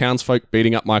angry townsfolk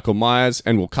beating up Michael Myers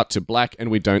and will cut to black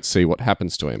and we don't see what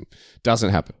happens to him. Doesn't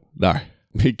happen. No.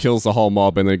 He kills the whole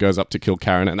mob and then goes up to kill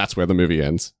Karen, and that's where the movie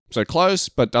ends. So close,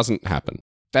 but doesn't happen.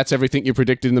 That's everything you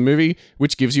predicted in the movie,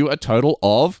 which gives you a total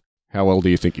of... How well do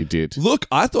you think you did? Look,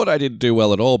 I thought I didn't do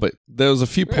well at all, but there was a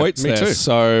few points me there. too.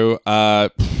 So I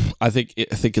think in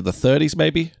the 30s,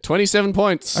 maybe. 27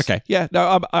 points. Okay, yeah,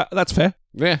 no, that's fair.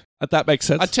 Yeah. That makes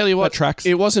sense. I tell you what, that tracks.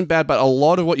 It wasn't bad, but a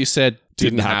lot of what you said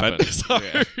didn't happen. So,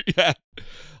 yeah.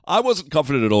 I wasn't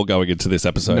confident at all going into this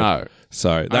episode. No. So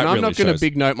that And I'm really not going to shows.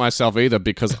 big note myself either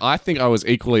because I think I was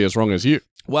equally as wrong as you.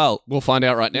 Well, We'll find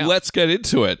out right now. let's get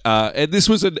into it. And this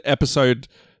was an episode...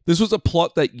 This was a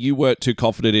plot that you weren't too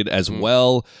confident in as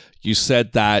well. You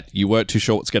said that you weren't too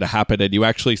sure what's going to happen, and you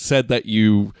actually said that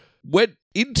you went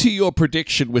into your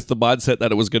prediction with the mindset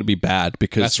that it was going to be bad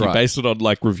because That's you right. based it on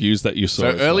like reviews that you saw. So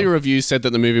as early well. reviews said that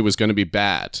the movie was going to be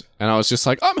bad. And I was just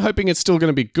like, I'm hoping it's still going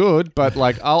to be good, but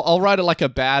like I'll write it like a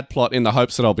bad plot in the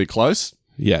hopes that I'll be close.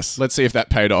 Yes. Let's see if that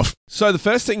paid off. So the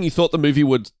first thing you thought the movie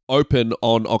would open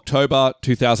on October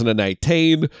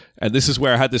 2018, and this is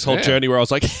where I had this whole journey where I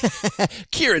was like,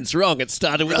 Kieran's wrong, it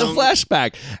started with a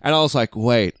flashback. And I was like,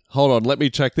 wait, hold on, let me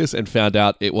check this, and found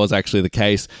out it was actually the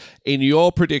case. In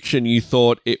your prediction, you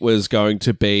thought it was going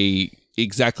to be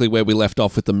exactly where we left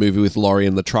off with the movie with Laurie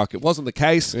in the truck. It wasn't the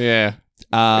case. Yeah.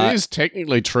 It is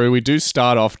technically true. We do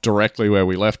start off directly where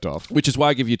we left off. Which is why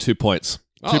I give you 2 points.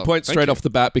 2 points thank straight you. off the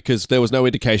bat because there was no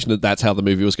indication that that's how the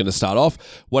movie was going to start off.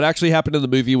 What actually happened in the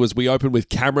movie was we opened with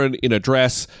Cameron in a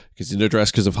dress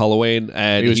because of Halloween,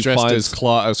 and He was dressed finds, as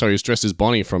Clyde. He was dressed as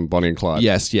Bonnie from Bonnie and Clyde.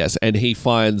 Yes, and he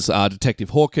finds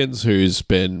Detective Hawkins, who's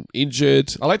been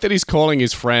injured. I like that he's calling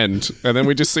his friend, and then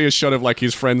we just see a shot of like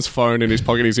his friend's phone in his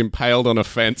pocket. He's impaled on a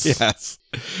fence. Yes.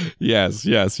 Yes.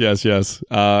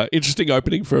 Interesting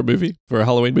opening for a movie, for a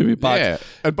Halloween movie. But yeah.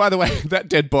 And by the way, that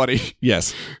dead body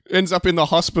yes, ends up in the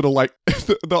hospital, like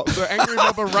the angry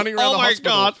mob are running around Oh the my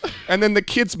hospital. God. And then the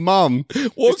kid's mum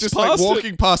is Walks just past like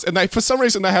walking past, and they, for some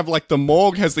reason, they have like the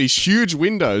morgue has these huge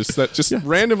windows that just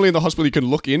randomly in the hospital you can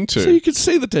look into. so you can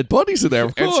see the dead bodies in there.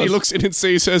 Of course, and she looks in and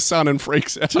sees her son and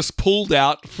freaks out. just pulled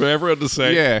out for everyone to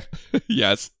see. Yeah.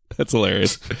 Yes, that's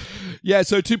hilarious. Yeah,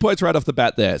 so 2 points right off the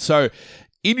bat there. So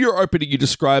in your opening, you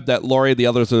described that Laurie and the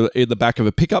others are in the back of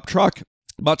a pickup truck,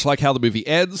 much like how the movie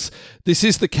ends. This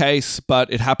is the case,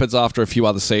 but it happens after a few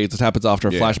other scenes. It happens after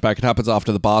a flashback. It happens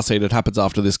after the bar scene. It happens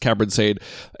after this Cameron scene.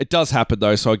 It does happen,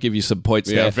 though, so I'll give you some points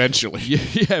there. Eventually.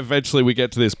 Yeah, eventually we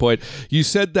get to this point. You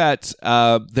said that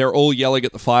they're all yelling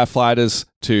at the firefighters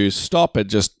to stop and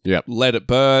just let it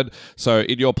burn. So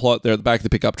in your plot, they're at the back of the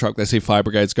pickup truck. They see fire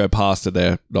brigades go past and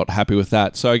they're not happy with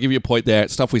that. So I'll give you a point there.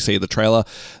 It's stuff we see in the trailer.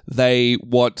 They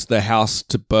want the house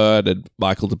to burn and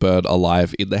Michael to burn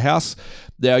alive in the house.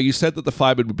 Now, you said that the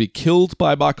firemen would be killed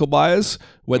by Michael Myers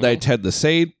when they attend the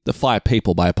scene. The fire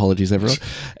people, my apologies, everyone.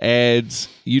 And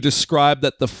you described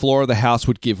that the floor of the house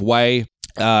would give way.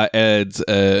 And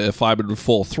a fireman would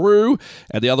fall through,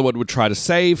 and the other one would try to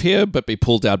save him, but be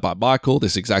pulled down by Michael.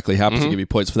 This exactly happens. I'll give you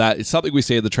points for that. It's something we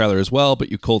see in the trailer as well, but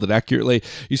you called it accurately.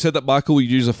 You said that Michael would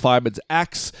use a fireman's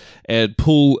axe and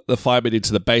pull the fireman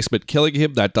into the basement, killing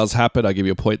him. That does happen. I'll give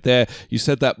you a point there. You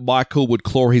said that Michael would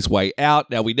claw his way out.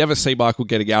 Now, we never see Michael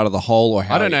getting out of the hole or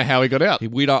how I don't know how he got out.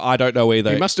 I don't know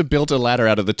either. He must have built a ladder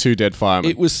out of the 2 dead firemen.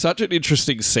 It was such an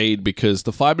interesting scene because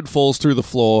the fireman falls through the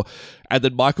floor, and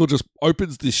then Michael just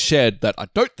opens this shed that I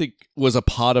don't think was a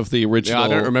part of the original. Yeah, I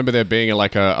don't remember there being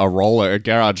a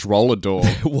garage roller door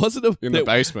It wasn't in the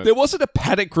basement. There wasn't a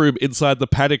panic room inside the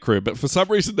panic room, but for some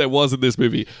reason there was in this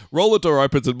movie. Roller door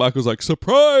opens and Michael's like,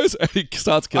 surprise! And he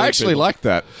starts killing I actually people. like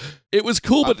that. It was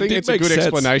cool, but I think it it's didn't a make good sense.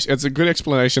 explanation. It's a good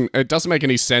explanation. It doesn't make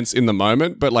any sense in the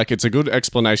moment, but like it's a good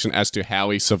explanation as to how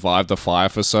he survived the fire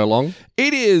for so long.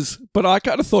 It is, but I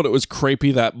kind of thought it was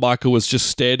creepy that Michael was just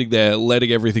standing there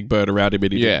letting everything burn around him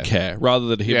and he didn't care, rather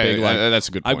than him being like, that's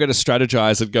a good point. I'm going to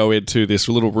strategize and go into this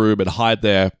little room and hide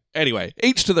there. Anyway,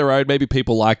 each to their own. Maybe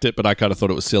people liked it, but I kind of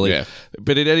thought it was silly. Yeah.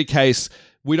 But in any case,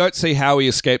 we don't see how he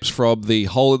escapes from the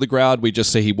hole in the ground. We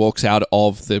just see he walks out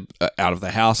of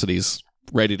the house and he's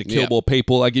ready to kill more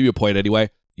people. I give you a point anyway.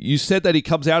 You said that he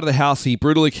comes out of the house, he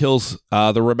brutally kills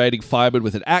the remaining fireman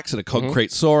with an axe and a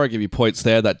concrete saw. I give you points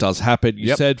there. That does happen.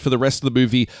 You said for the rest of the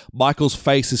movie, Michael's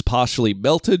face is partially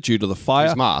melted due to the fire.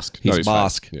 His mask. His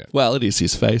mask. Yeah. Well, it is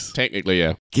his face. Technically,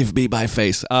 yeah. Give me my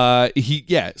face. So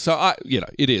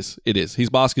it is.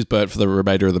 His mask is burnt for the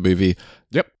remainder of the movie.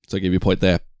 Yep. So I give you a point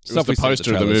there. It was the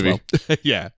poster of the movie.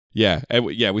 Well. Yeah.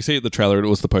 We see it in the trailer and it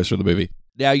was the poster of the movie.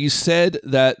 Now, you said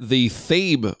that the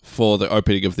theme for the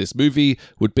opening of this movie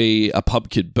would be a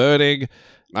pumpkin burning.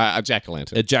 A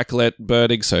jack-o'-lantern. A jack-o'-lantern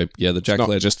burning. So, yeah, the jack-o'-lantern.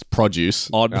 Not just produce.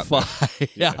 On fire.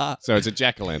 Yeah. So it's a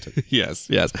jack-o'-lantern. Yes.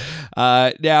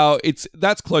 Now,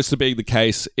 that's close to being the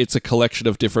case. It's a collection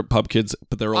of different pumpkins,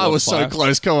 but they're all on fire. I was so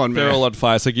close. Come on, man. They're all on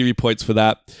fire, so I give you points for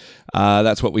that.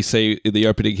 That's what we see in the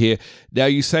opening here. Now,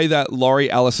 you say that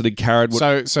Laurie, Allison, and Karen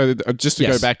would... So just to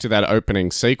go back to that opening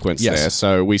sequence there,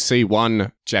 so we see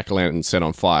one jack-o'-lantern set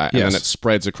on fire, and then it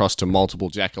spreads across to multiple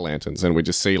jack-o'-lanterns, and we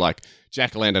just see, like,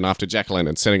 jack-o'-lantern after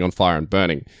jack-o'-lantern setting on fire and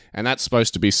burning. And that's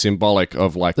supposed to be symbolic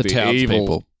of, like, the evil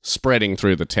people spreading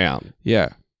through the town. Yeah.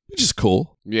 Which is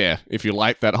cool. Yeah, if you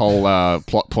like that whole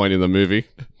plot point in the movie.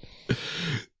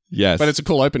 Yes. But it's a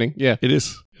cool opening, yeah. It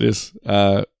is.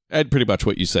 And pretty much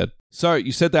what you said. So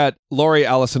you said that Laurie,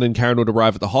 Allison, and Karen would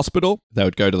arrive at the hospital. They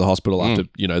would go to the hospital after,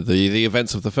 the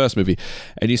events of the first movie.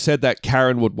 And you said that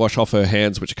Karen would wash off her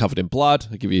hands, which are covered in blood.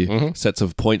 I'll give you sets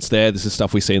of points there. This is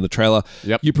stuff we see in the trailer.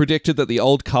 Yep. You predicted that the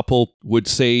old couple would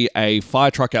see a fire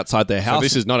truck outside their house. So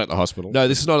this is not at the hospital. No,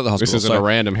 this is not at the hospital. This is in a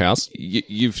random house.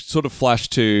 You've sort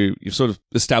of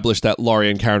established that Laurie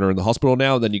and Karen are in the hospital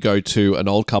now, and then you go to an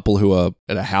old couple who are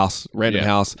at a house, random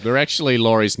house. They're actually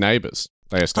Laurie's neighbours.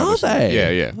 They established. Are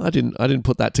they? Yeah. I didn't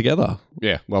put that together.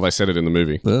 Yeah, well, they said it in the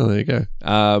movie. Oh, there you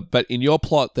go. But in your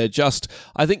plot, I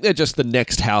think they're just the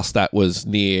next house that was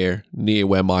near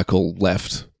where Michael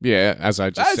left. Yeah, as I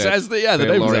just said.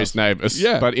 The Laurie's neighbours.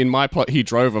 Yeah. But in my plot, he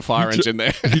drove a fire engine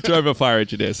there. He drove a fire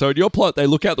engine there. So in your plot, they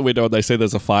look out the window and they see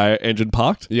there's a fire engine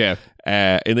parked. Yeah.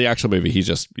 In the actual movie, he's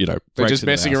just, they're just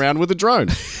messing around with a drone.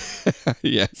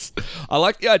 Yes. I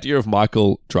like the idea of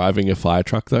Michael driving a fire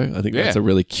truck, though. I think that's a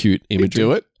really cute imagery. He'd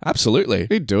do it. Absolutely.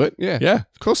 He'd do it, yeah. Yeah.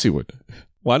 Of course he would.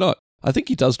 Why not? I think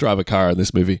he does drive a car in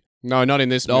this movie. No, not in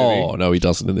this movie. Oh, no, he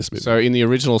doesn't in this movie. So in the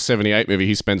original 78 movie,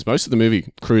 he spends most of the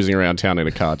movie cruising around town in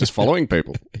a car, just following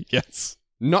people. Yes.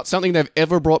 Not something they've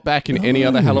ever brought back in any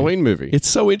other Halloween movie. It's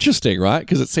so interesting, right?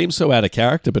 Because it seems so out of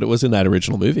character, but it was in that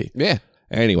original movie. Yeah.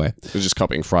 Anyway. They're just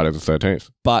copying Friday the 13th.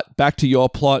 But back to your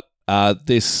plot.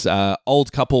 This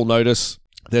old couple notice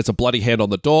there's a bloody hand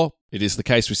on the door. It is the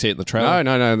case. We see it in the trailer.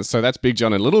 No. So that's Big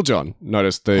John and Little John.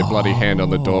 Notice the bloody hand on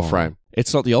the door frame.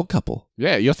 It's not the old couple.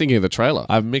 Yeah, you're thinking of the trailer.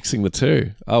 I'm mixing the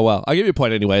two. Oh, well. I'll give you a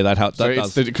point anyway.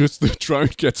 It's because the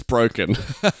drone gets broken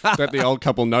that the old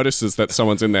couple notices that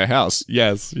someone's in their house.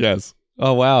 Yes.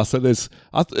 Oh, wow. So there's...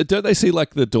 don't they see,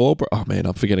 like, the door... Oh, man,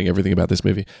 I'm forgetting everything about this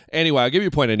movie. Anyway, I'll give you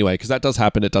a point anyway, because that does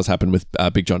happen. It does happen with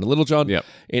Big John and Little John. Yep.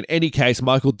 In any case,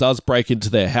 Michael does break into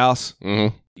their house.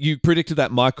 Mm-hmm. You predicted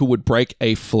that Michael would break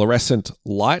a fluorescent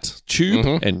light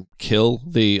tube and kill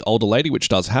the older lady, which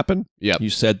does happen. Yep. You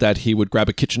said that he would grab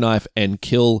a kitchen knife and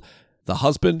kill the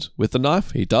husband with the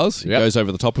knife. He does. He goes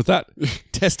over the top with that,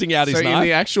 testing out his knife. So in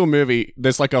the actual movie,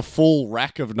 there's like a full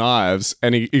rack of knives,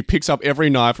 and he picks up every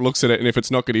knife, looks at it, and if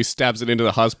it's not good, he stabs it into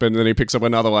the husband, and then he picks up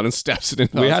another one and stabs it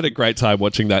into the We husband. had a great time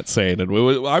watching that scene, and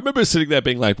I remember sitting there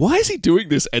being like, why is he doing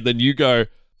this? And then you go...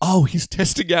 Oh, he's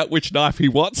testing out which knife he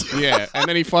wants. Yeah, and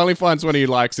then he finally finds one he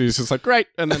likes, and he's just like, great,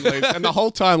 and then leaves. And the whole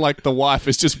time, like, the wife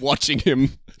is just watching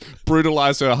him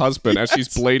brutalize her husband as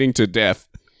she's bleeding to death.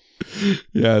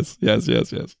 Yes.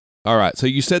 All right, so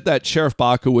you said that Sheriff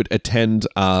Barker would attend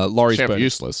Laurie's Sheriff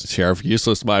Useless. Sheriff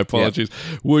Useless, my apologies.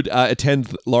 Would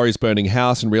attend Laurie's burning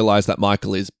house and realize that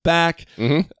Michael is back.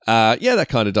 Mm-hmm. Yeah, that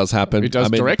kind of does happen. It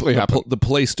does directly happen. The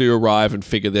police do arrive and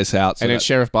figure this out. And it's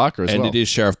Sheriff Barker as well. And it is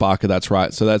Sheriff Barker, that's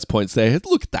right. So that's points there.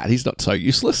 Look at that, he's not so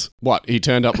useless. What? He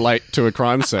turned up late to a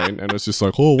crime scene and was just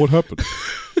like, oh, what happened?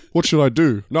 What should I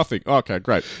do? Nothing. Okay,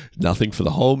 great. Nothing for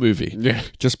the whole movie. Yeah.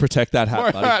 Just protect that hat,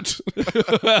 My buddy.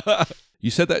 hat. You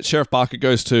said that Sheriff Barker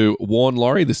goes to warn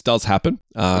Laurie. This does happen.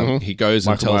 He goes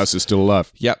and Michael Myers is still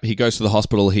alive. Yep, he goes to the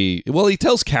hospital. He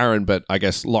tells Karen, but I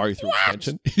guess Laurie through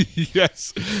attention.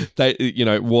 Yes, they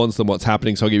warns them what's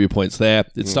happening. So I'll give you points there.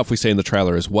 It's stuff we see in the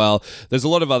trailer as well. There's a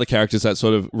lot of other characters that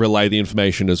sort of relay the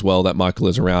information as well that Michael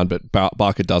is around, but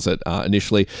Barker does it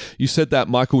initially. You said that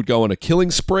Michael would go on a killing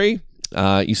spree.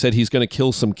 You said he's going to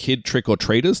kill some kid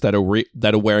trick-or-treaters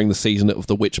that are wearing the Season of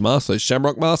the Witch mask, those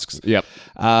shamrock masks. Yep.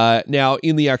 Now,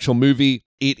 in the actual movie,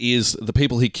 it is the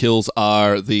people he kills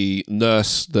are the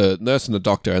nurse and the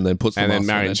doctor, and then puts the mask on. And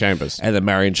then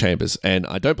Marion Chambers. And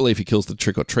I don't believe he kills the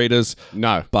trick-or-treaters.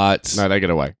 No. But no, they get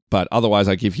away. But otherwise,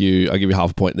 I give you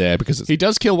half a point there because he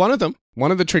does kill one of them. One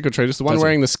of the trick-or-treaters, the one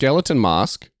wearing the skeleton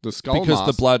mask, the skull mask. Because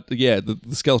the blood,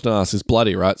 the skeleton mask is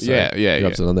bloody, right? So yeah.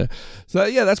 It on there. So,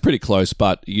 yeah, that's pretty close,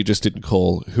 but you just didn't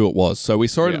call who it was. So we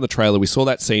saw it in the trailer. We saw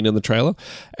that scene in the trailer,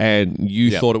 and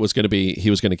you thought it was going to be, he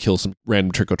was going to kill some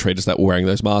random trick-or-treaters that were wearing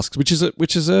those masks, which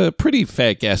is a pretty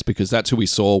fair guess because that's who we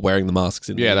saw wearing the masks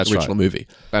in the original movie.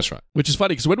 That's right. Which is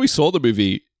funny because when we saw the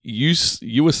movie,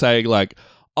 you were saying like,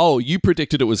 oh, you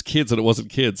predicted it was kids and it wasn't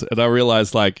kids. And I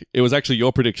realized, like, it was actually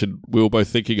your prediction we were both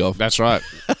thinking of. That's right.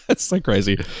 It's so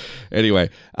crazy. Anyway,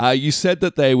 you said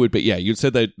that they would be, you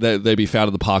said they'd be found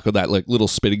in the park on that, like, little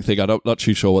spinning thing. I'm not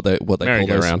too sure what they call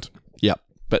those. Around. Yep.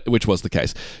 But which was the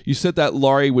case. You said that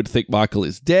Laurie would think Michael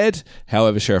is dead.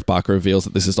 However, Sheriff Barker reveals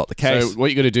that this is not the case. So what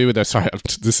you got to do with those... Sorry,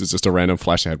 this is just a random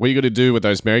flash ahead. What you got to do with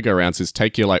those merry-go-rounds is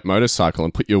take your like motorcycle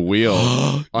and put your wheel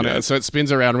on it, so it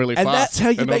spins around really fast. And that's how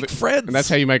you make friends. And that's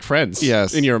how you make friends.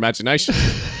 Yes, in your imagination.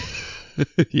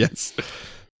 Yes.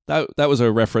 That was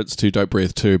a reference to Don't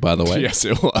Breathe 2, by the way. Yes,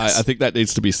 it was. I think that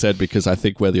needs to be said because I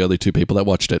think we're the only two people that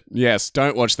watched it. Yes,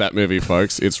 don't watch that movie,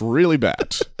 folks. It's really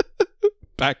bad.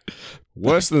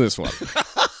 Worse than this one.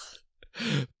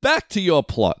 Back to your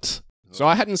plot. So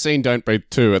I hadn't seen Don't Breathe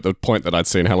 2 at the point that I'd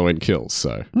seen Halloween Kills,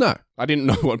 so... No. I didn't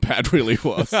know what bad really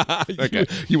was. Okay.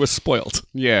 You were spoilt.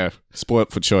 Yeah, spoilt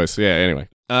for choice. Yeah, anyway.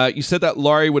 You said that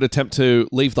Laurie would attempt to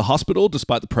leave the hospital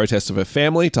despite the protests of her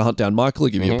family to hunt down Michael.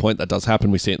 I'll give you a point. That does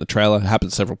happen. We see it in the trailer. It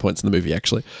happens several points in the movie,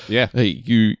 actually. Yeah. Hey,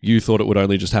 you thought it would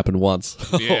only just happen once.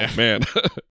 Yeah. Oh, man.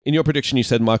 In your prediction, you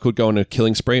said Michael would go on a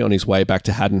killing spree on his way back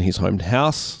to Haddon, his home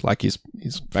house, like his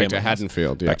back to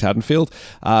Haddonfield. Yeah. Back to Haddonfield.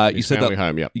 You said family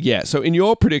home. Yep. Yeah. So in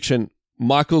your prediction,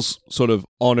 Michael's sort of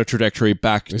on a trajectory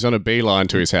back. He's on a beeline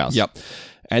to his house. Yep.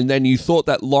 And then you thought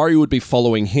that Laurie would be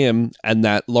following him and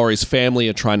that Laurie's family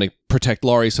are trying to protect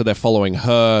Laurie, so they're following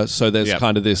her. So there's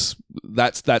kind of this...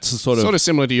 That's a sort of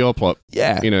similar to your plot.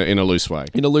 Yeah. In a loose way.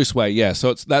 In a loose way, yeah.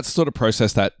 So that's the sort of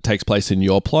process that takes place in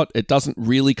your plot. It doesn't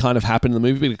really kind of happen in the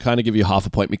movie, but it kind of give you half a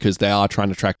point because they are trying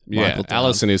to track Michael down.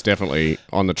 Allison is definitely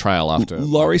on the trail after.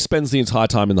 Laurie spends the entire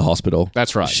time in the hospital.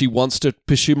 That's right. She wants to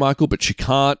pursue Michael, but she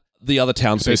can't. The other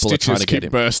townspeople are trying to get him.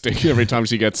 Stitches keep bursting every time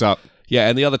she gets up. Yeah,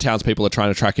 and the other townspeople are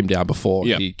trying to track him down before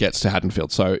he gets to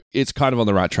Haddonfield. So it's kind of on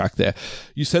the right track there.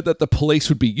 You said that the police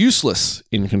would be useless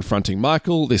in confronting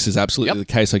Michael. This is absolutely the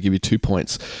case. I'll give you 2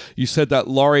 points. You said that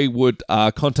Laurie would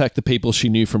contact the people she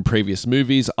knew from previous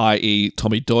movies, i.e.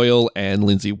 Tommy Doyle and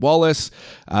Lindsay Wallace,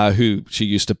 who she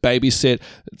used to babysit.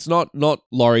 It's not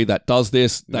Laurie that does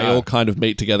this. They all kind of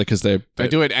meet together because they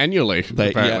do it annually,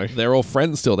 apparently. Yeah, they're all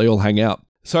friends still. They all hang out.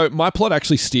 So my plot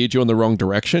actually steered you in the wrong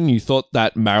direction. You thought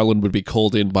that Marilyn would be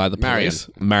called in by the police.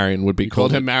 Marion would be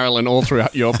called her in. Marilyn all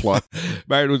throughout your plot.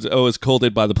 Marion was always called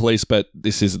in by the police, but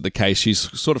this isn't the case. She's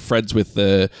sort of friends with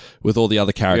all the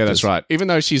other characters. Yeah, that's right. Even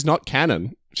though she's not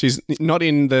canon. She's not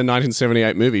in the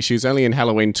 1978 movie. She's only in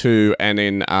Halloween 2 and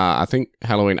in, I think,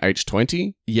 Halloween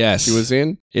H20. Yes. She was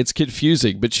in. It's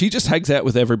confusing, but she just hangs out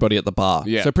with everybody at the bar.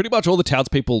 Yeah. So pretty much all the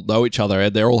townspeople know each other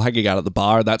and they're all hanging out at the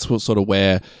bar. And that's sort of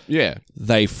where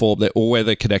they form, or where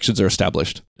their connections are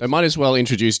established. They might as well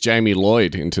introduce Jamie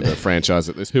Lloyd into the franchise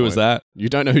at this point. Who is that? You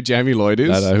don't know who Jamie Lloyd is?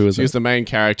 No, who is She's the main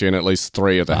character in at least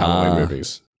 3 of the Halloween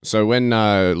movies. So when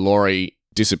Laurie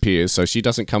disappears, so she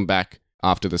doesn't come back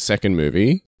after the second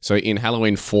movie. So in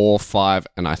Halloween 4, 5,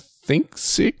 and I think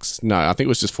 6? No, I think it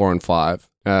was just 4 and 5.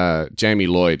 Jamie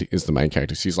Lloyd is the main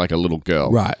character. She's like a little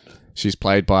girl. Right. She's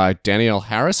played by Danielle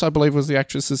Harris, I believe was the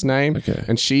actress's name. Okay.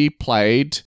 And she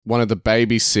played one of the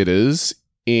babysitters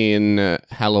in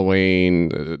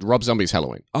Halloween, Rob Zombie's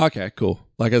Halloween. Okay, cool.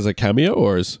 Like as a cameo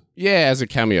or as... Yeah, as a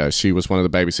cameo. She was one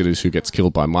of the babysitters who gets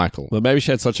killed by Michael. Well, maybe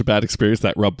she had such a bad experience,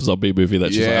 that Rob Zombie movie,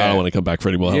 that she's like, I don't want to come back for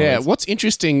any more Halloweens. What's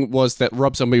interesting was that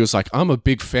Rob Zombie was like, I'm a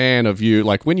big fan of you.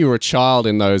 Like, when you were a child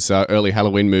in those early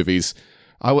Halloween movies,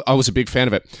 I was a big fan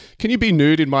of it. Can you be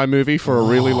nude in my movie for a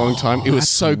really long time? It was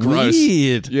so gross.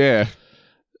 Weird. Yeah.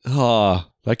 Oh,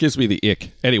 that gives me the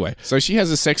ick. Anyway. So she has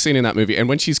a sex scene in that movie, and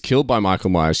when she's killed by Michael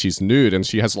Myers, she's nude, and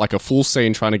she has like a full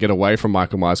scene trying to get away from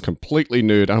Michael Myers, completely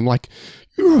nude. And I'm like,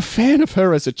 you were a fan of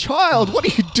her as a child. What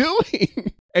are you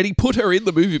doing? And he put her in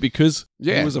the movie because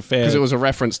he was a fan. Because it was a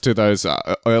reference to those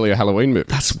earlier Halloween movies.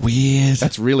 That's weird.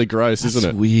 That's really gross, isn't it?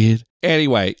 That's weird.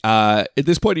 Anyway, at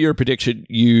this point of your prediction,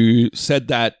 you said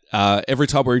that every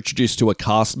time we're introduced to a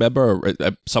cast member or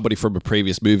somebody from a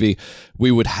previous movie,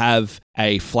 we would have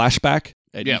a flashback.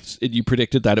 And you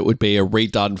predicted that it would be a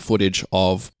redone footage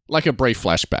of... Like a brief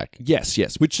flashback. Yes,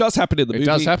 which does happen in the movie. It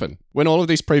does happen. When all of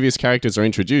these previous characters are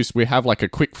introduced, we have like a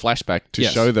quick flashback to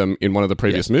show them in one of the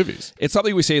previous movies. It's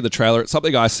something we see in the trailer. It's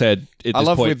something I said at this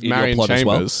point with in Marion your plot Chambers. as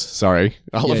well. Sorry.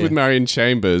 I love with Marion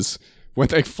Chambers, when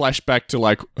they flash back to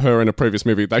like her in a previous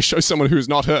movie, they show someone who's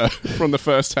not her from the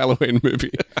first Halloween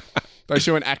movie. They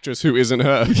show an actress who isn't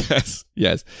her.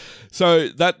 Yes. So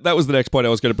that was the next point I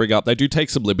was going to bring up. They do take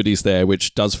some liberties there,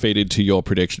 which does feed into your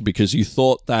prediction because you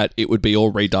thought that it would be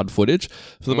all redone footage.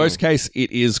 For the most case,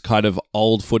 it is kind of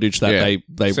old footage that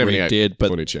they redid, but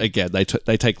footage, again,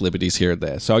 they take liberties here and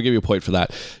there. So I'll give you a point for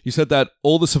that. You said that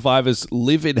all the survivors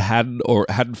live in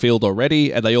Haddonfield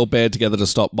already, and they all band together to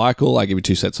stop Michael. I give you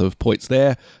 2 sets of points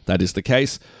there. That is the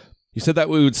case. You said that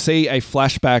we would see a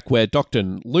flashback where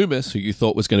Dr. Loomis, who you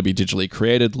thought was going to be digitally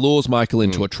created, lures Michael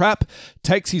into a trap,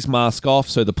 takes his mask off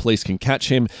so the police can catch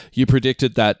him. You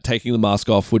predicted that taking the mask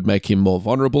off would make him more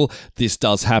vulnerable. This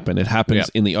does happen. It happens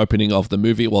in the opening of the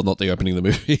movie. Well, not the opening of the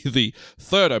movie, the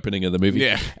third opening of the movie.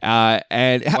 Yeah.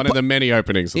 And one of the many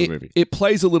openings of the movie. It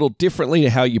plays a little differently to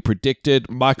how you predicted.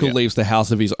 Michael leaves the house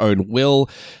of his own will.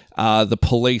 The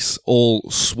police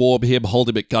all swarm him, hold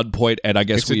him at gunpoint, and I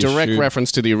guess it's a direct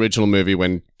reference to the original movie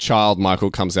when child Michael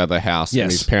comes out of the house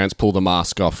and his parents pull the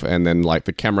mask off, and then like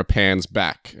the camera pans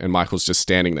back and Michael's just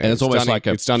standing there. And it's almost like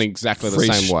it's done exactly the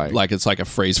same way. Like it's like a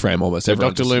freeze frame almost. So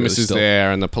Dr. Loomis is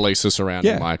there, and the police are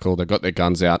surrounding Michael. They've got their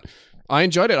guns out. I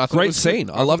enjoyed it. I thought great scene.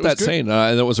 I love that scene.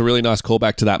 And it was a really nice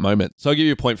callback to that moment. So I'll give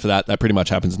you a point for that. That pretty much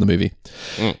happens in the movie.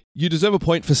 You deserve a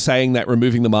point for saying that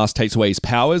removing the mask takes away his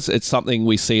powers. It's something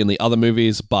we see in the other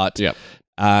movies, but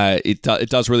it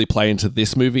does really play into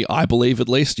this movie, I believe, at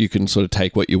least. You can sort of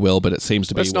take what you will, but it seems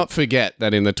to be... Let's not forget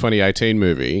that in the 2018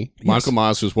 movie, Michael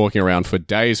Myers was walking around for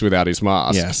days without his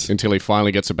mask until he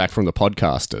finally gets it back from the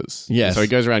podcasters. Yes. So he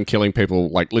goes around killing people,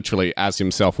 like, literally as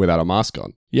himself without a mask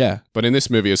on. Yeah. But in this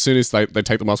movie, as soon as they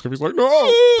take the mask off, he's like, no,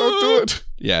 don't do it.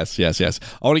 Yes.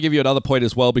 I want to give you another point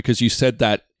as well, because you said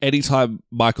that anytime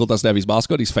Michael doesn't have his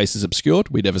mask on, his face is obscured.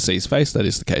 We never see his face. That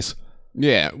is the case.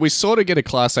 Yeah, we sort of get a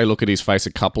Class A look at his face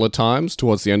a couple of times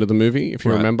towards the end of the movie, if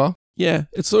you remember. Yeah,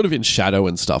 it's sort of in shadow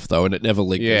and stuff, though, and it never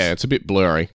lingers. Yeah, it's a bit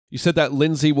blurry. You said that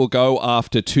Lindsay will go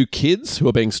after 2 kids who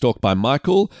are being stalked by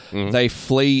Michael. They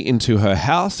flee into her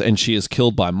house, and she is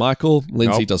killed by Michael.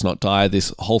 Lindsay does not die.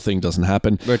 This whole thing doesn't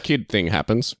happen. The kid thing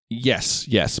happens.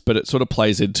 Yes, but it sort of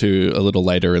plays into a little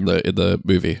later in the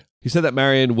movie. You said that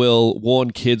Marion will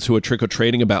warn kids who are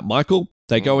trick-or-treating about Michael.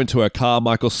 They go into her car.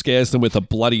 Michael scares them with a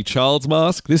bloody child's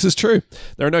mask. This is true.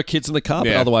 There are no kids in the car,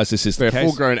 but otherwise this is the case. They're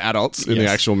full-grown adults in the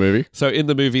actual movie. So in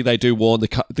the movie, they do warn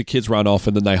the kids run off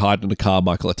and then they hide in the car.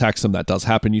 Michael attacks them. That does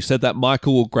happen. You said that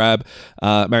Michael will grab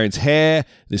Marion's hair.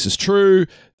 This is true.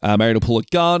 Marion will pull a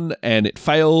gun and it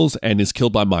fails and is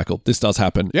killed by Michael. This does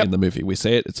happen in the movie. We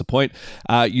see it. It's a point.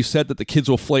 You said that the kids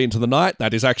will flee into the night.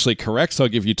 That is actually correct. So I'll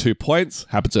give you 2 points.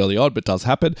 Happens early on, but does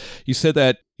happen. You said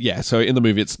that, so in the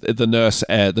movie, it's the nurse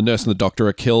and the doctor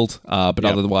are killed, but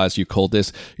otherwise you called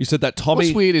this. You said that Tommy...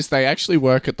 What's weird is they actually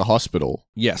work at the hospital.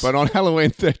 Yes. But on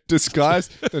Halloween, they're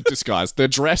disguised. They're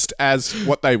dressed as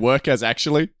what they work as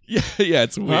actually. Yeah,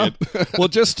 it's weird. Well,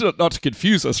 just not to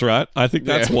confuse us, right? I think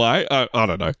that's why. I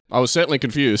don't know. I was certainly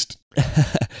confused.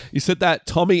 You said that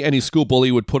Tommy and his school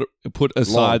bully would put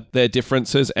aside their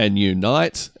differences and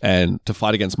unite and to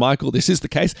fight against Michael. This is the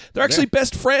case. They're actually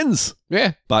best friends.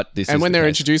 Yeah. But this and when they're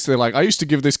introduced, they're like, I used to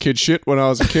give this kid shit when I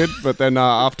was a kid, but then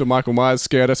after Michael Myers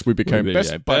scared us, we became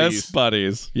best buddies. Best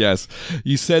buddies, yes.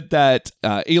 You said that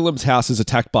Elam's house is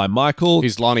attacked by Michael.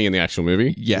 He's Lonnie in the actual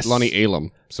movie. Yes. Lonnie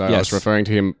Elam. So I was referring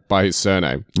to him by his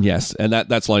surname. Yes, and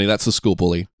that's Lonnie. That's the school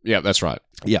bully. Yeah, that's right.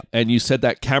 Yeah, and you said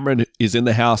that Cameron is in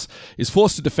the house, is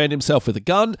forced to defend himself with a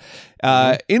gun.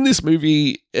 In this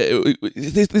movie,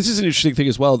 this is an interesting thing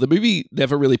as well. The movie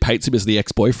never really paints him as the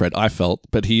ex-boyfriend, I felt,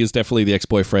 but he is definitely the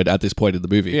ex-boyfriend at this point in the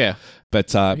movie. Yeah.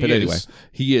 But anyway,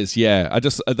 he is, yeah.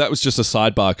 that was just a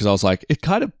sidebar because I was like, it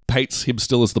kind of paints him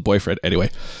still as the boyfriend. Anyway.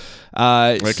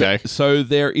 Okay. So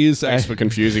there is... Thanks for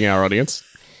confusing our audience.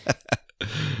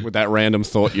 With that random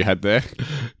thought you had there.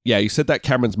 Yeah, you said that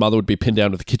Cameron's mother would be pinned down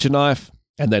with a kitchen knife.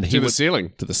 And then to the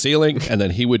ceiling, and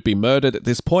then he would be murdered at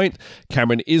this point.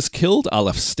 Cameron is killed a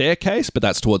la staircase, but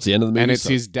that's towards the end of the movie. And it's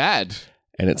his dad.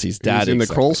 He's in the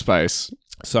crawl space.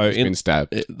 So he's been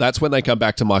stabbed. That's when they come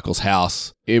back to Michael's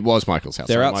house. It was Michael's house.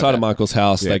 They're outside of Michael's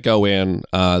house. Yeah. They go in.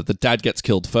 The dad gets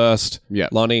killed first,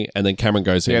 Lonnie, and then Cameron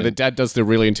goes in. Yeah, the dad does the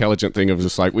really intelligent thing of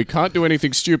just like, we can't do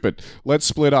anything stupid. Let's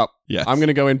split up. Yes. I'm going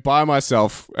to go in by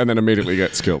myself, and then immediately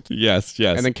gets killed. Yes.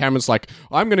 And then Cameron's like,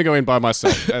 I'm going to go in by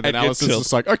myself. And then Alice is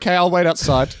just like, okay, I'll wait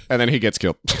outside. And then he gets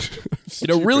killed. In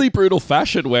a really brutal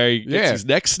fashion where he gets his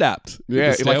neck snapped.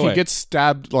 Yeah, like he gets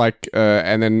stabbed,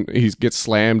 and then he gets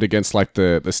slammed against like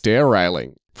the stair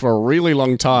railing for a really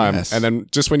long time. Yes. And then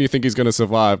just when you think he's going to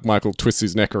survive, Michael twists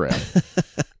his neck around.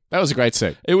 That was a great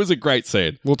scene. It was a great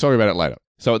scene. We'll talk about it later.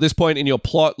 So at this point in your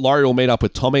plot, Laurie will meet up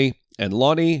with Tommy and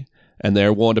Lonnie, and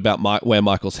they're warned about where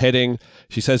Michael's heading.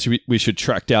 She says we should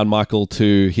track down Michael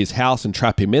to his house and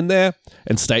trap him in there,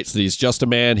 and states that he's just a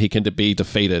man, he can be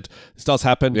defeated. This does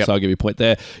happen, so I'll give you a point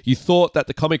there. You thought that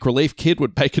the comic relief kid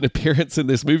would make an appearance in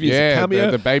this movie as a cameo?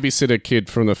 The babysitter kid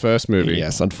from the first movie.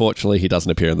 Yes, unfortunately, he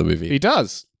doesn't appear in the movie. He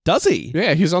does. Does he?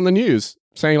 Yeah, he's on the news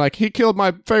saying like, he killed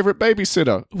my favorite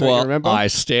babysitter. Don't you remember? I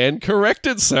stand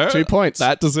corrected, sir. 2 points.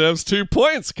 That deserves 2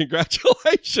 points.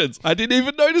 Congratulations. I didn't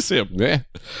even notice him. Yeah.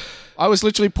 I was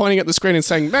literally pointing at the screen and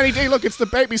saying, Matty D, look, it's the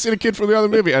babysitter kid from the other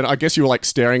movie. And I guess you were like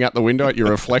staring out the window at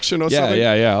your reflection or something.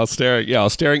 Yeah. I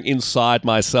was staring inside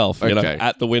myself,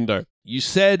 at the window. You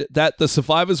said that the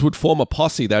survivors would form a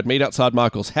posse. They'd meet outside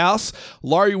Michael's house.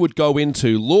 Laurie would go in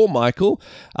to lure Michael.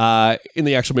 In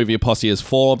the actual movie, a posse is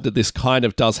formed. This kind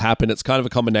of does happen. It's kind of a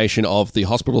combination of the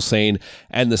hospital scene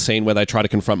and the scene where they try to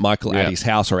confront Michael at his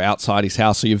house or outside his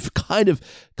house. So you've kind of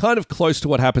close to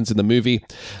what happens in the movie.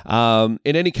 In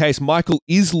any case, Michael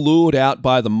is lured out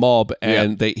by the mob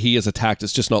and he is attacked.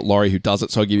 It's just not Laurie who does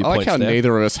it, so I'll give you points there. I like how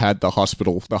neither of us had the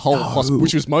hospital, hospital,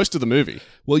 which was most of the movie.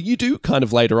 Well, you do kind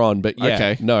of later on, but Oh,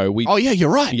 yeah, you're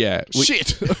right. Yeah.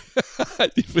 Shit.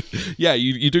 Yeah,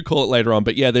 you do call it later on,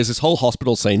 but yeah, there's this whole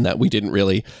hospital scene that we didn't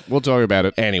really... We'll talk about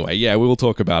it. Anyway, yeah, we will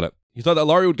talk about it. You thought that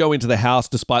Laurie would go into the house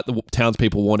despite the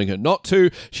townspeople warning her not to.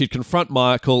 She'd confront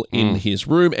Michael in his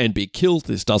room and be killed.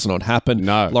 This does not happen.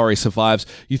 No. Laurie survives.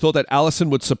 You thought that Allison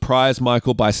would surprise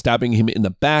Michael by stabbing him in the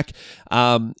back.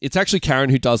 It's actually Karen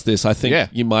who does this. I think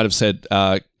you might have said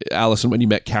Allison when you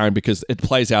met Karen because it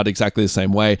plays out exactly the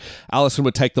same way. Allison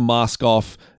would take the mask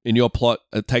off. In your plot,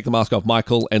 take the mask off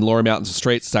Michael and lure him out into the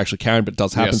streets. It's actually Karen, but it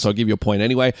does happen, so I'll give you a point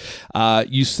anyway.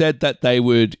 You said that they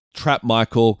would trap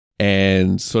Michael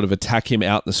and sort of attack him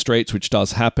out in the streets, which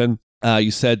does happen.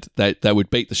 You said that they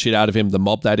would beat the shit out of him, the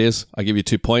mob that is. I give you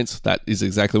 2 points. That is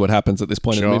exactly what happens at this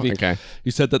point in the movie. Okay.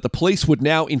 You said that the police would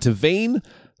now intervene,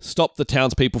 stop the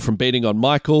townspeople from beating on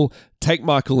Michael, take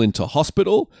Michael into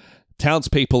hospital.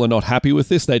 Townspeople are not happy with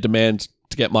this. They demand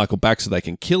to get Michael back so they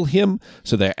can kill him.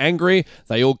 So they're angry.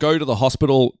 They all go to the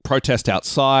hospital, protest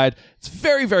outside. It's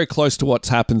very, very close to what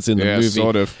happens in the movie.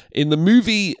 Sort of. In the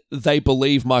movie, they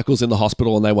believe Michael's in the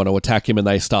hospital and they want to attack him and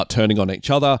they start turning on each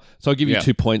other. So I'll give you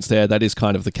 2 points there. That is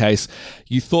kind of the case.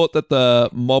 You thought that the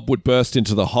mob would burst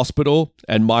into the hospital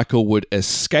and Michael would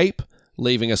escape,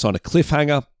 leaving us on a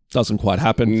cliffhanger. Doesn't quite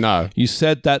happen. No. You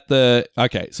said that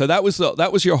so that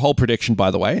was your whole prediction, by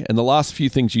the way. And the last few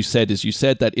things you said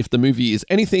that if the movie is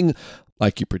anything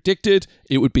like you predicted,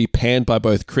 it would be panned by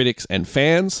both critics and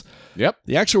fans. Yep.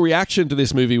 The actual reaction to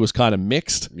this movie was kind of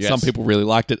mixed. Yes. Some people really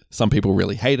liked it. Some people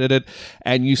really hated it.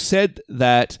 And you said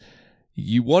that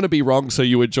you want to be wrong, so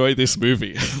you enjoy this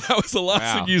movie. That was the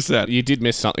last thing you said. You did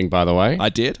miss something, by the way. I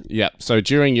did? Yeah. So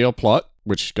during your plot,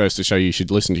 which goes to show you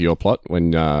should listen to your plot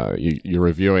when you're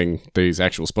reviewing these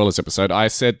actual spoilers episode, I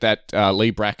said that Lee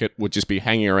Brackett would just be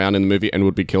hanging around in the movie and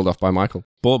would be killed off by Michael.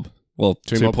 Boom. Well,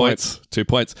 2 more points. 2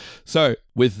 points. So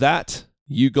with that,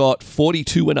 you got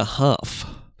 42.5.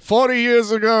 40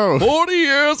 years ago. 40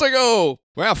 years ago.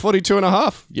 Wow, 42 and a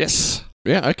half. Yes.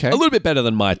 Yeah, okay. A little bit better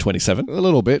than my 27. A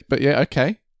little bit, but yeah,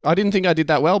 okay. I didn't think I did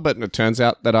that well, but it turns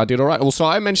out that I did all right. Also,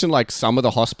 I mentioned like some of the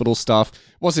hospital stuff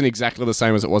wasn't exactly the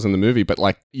same as it was in the movie, but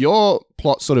like your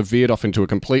plot sort of veered off into a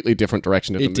completely different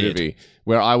direction of the movie,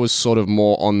 where I was sort of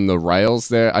more on the rails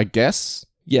there, I guess.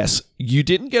 Yes, you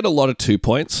didn't get a lot of 2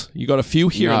 points. You got a few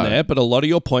here and there, but a lot of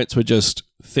your points were just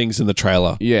things in the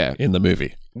trailer in the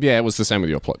movie. Yeah, it was the same with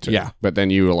your plot too. Yeah. But then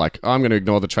you were like, I'm going to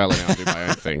ignore the trailer now and do my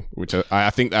own thing, which I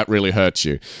think that really hurts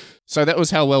you. So that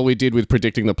was how well we did with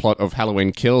predicting the plot of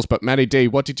Halloween Kills. But Matty D,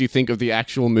 what did you think of the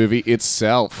actual movie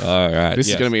itself? All right. This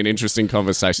is going to be an interesting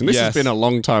conversation. This has been a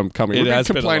long time coming. We've been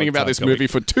complaining about this movie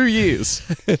for 2 years.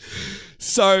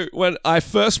 So when I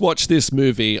first watched this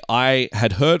movie, I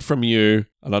had heard from you,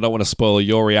 and I don't want to spoil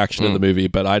your reaction to the movie,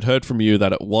 but I'd heard from you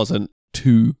that it wasn't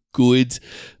too good,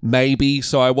 maybe.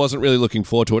 So I wasn't really looking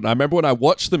forward to it. And I remember when I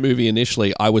watched the movie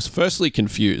initially, I was firstly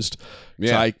confused.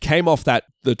 Yeah. So I came off the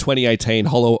 2018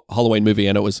 Halloween movie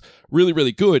and it was really,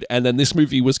 really good. And then this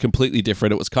movie was completely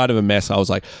different. It was kind of a mess. I was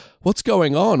like, what's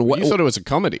going on? You thought it was a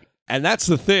comedy. And that's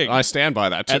the thing. I stand by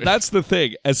that too. And that's the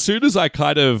thing. As soon as I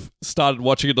kind of started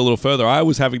watching it a little further, I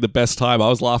was having the best time. I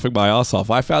was laughing my ass off.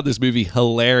 I found this movie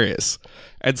hilarious.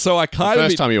 And so I kind of... The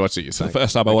first time you watched it, you're saying? The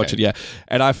first time I watched it, yeah.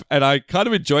 And I kind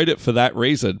of enjoyed it for that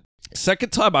reason.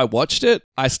 Second time I watched it,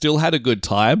 I still had a good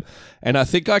time. And I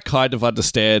think I kind of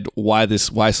understand why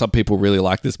some people really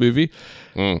like this movie.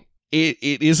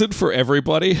 It isn't for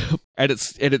everybody. And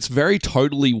it's very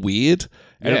totally weird.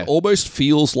 And it almost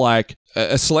feels like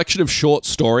a selection of short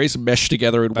stories meshed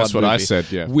together in one movie. That's what I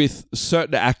said, yeah. With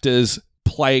certain actors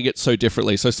playing it so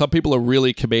differently. So some people are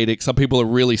really comedic, some people are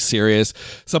really serious,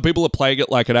 some people are playing it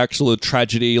like an actual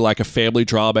tragedy, like a family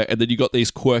drama, and then you got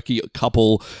these quirky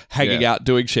couple hanging out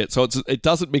doing shit. So it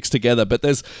doesn't mix together, but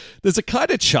there's a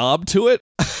kind of charm to it.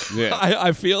 Yeah.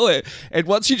 I feel it. And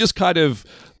once you just kind of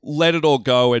let it all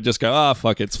go and just go,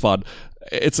 fuck, it's fun.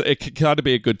 It can kind of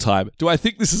be a good time. Do I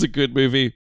think this is a good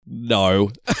movie? No.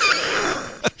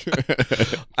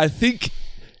 I think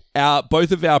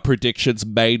both of our predictions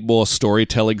made more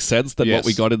storytelling sense than what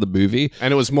we got in the movie.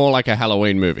 And it was more like a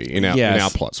Halloween movie in our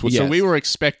plots. So we were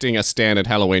expecting a standard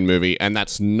Halloween movie, and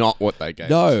that's not what they gave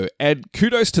us. No, and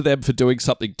kudos to them for doing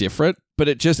something different, but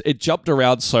it jumped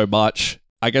around so much.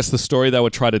 I guess the story they were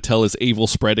trying to tell is evil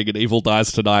spreading and evil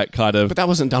dies tonight, kind of. But that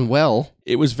wasn't done well.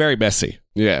 It was very messy.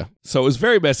 Yeah. So it was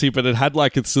very messy, but it had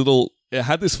like it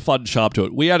had this fun charm to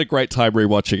it. We had a great time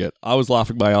rewatching it. I was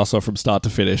laughing my ass off from start to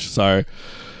finish. So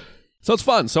it's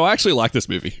fun. So I actually like this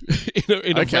movie.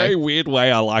 in a very weird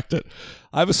way, I liked it.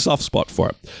 I have a soft spot for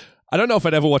it. I don't know if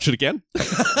I'd ever watch it again.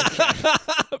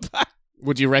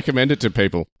 Would you recommend it to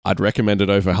people? I'd recommend it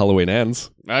over Halloween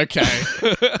Ends. Okay.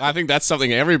 I think that's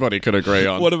something everybody could agree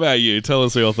on. What about you? Tell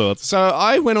us your thoughts. So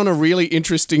I went on a really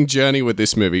interesting journey with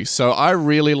this movie. So I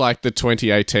really liked the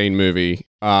 2018 movie.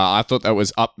 I thought that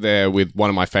was up there with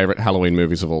one of my favorite Halloween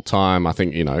movies of all time. I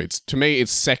think, to me,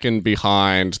 it's second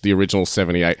behind the original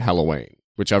 78 Halloween,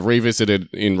 which I've revisited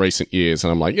in recent years.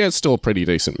 And I'm like, yeah, it's still a pretty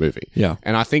decent movie. Yeah.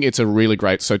 And I think it's a really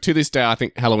great... So to this day, I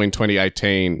think Halloween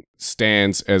 2018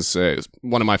 stands as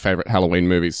one of my favorite Halloween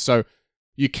movies. So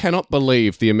you cannot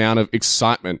believe the amount of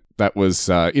excitement that was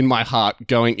in my heart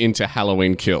going into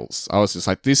Halloween Kills. I was just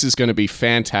like, this is going to be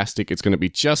fantastic. It's going to be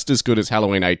just as good as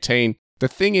Halloween 18. The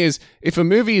thing is, if a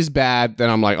movie is bad, then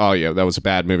I'm like, oh yeah, that was a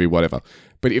bad movie, whatever.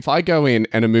 But if I go in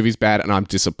and a movie's bad and I'm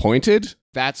disappointed,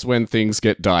 that's when things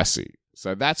get dicey.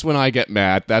 So that's when I get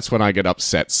mad. That's when I get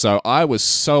upset. So I was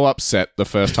so upset the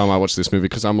first time I watched this movie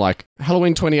because I'm like,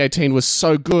 Halloween 2018 was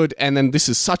so good and then this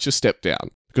is such a step down.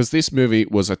 because this movie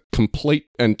was a complete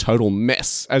and total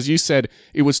mess. As you said,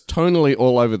 it was tonally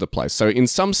all over the place. So in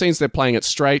some scenes, they're playing it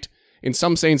straight. In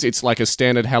some scenes, it's like a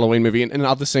standard Halloween movie. And in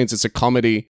other scenes, it's a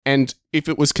comedy. And if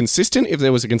it was consistent, if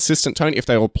there was a consistent tone, if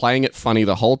they were playing it funny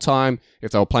the whole time,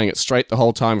 if they were playing it straight the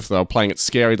whole time, if they were playing it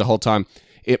scary the whole time,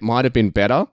 it might have been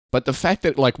better. But the fact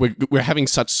that like we're having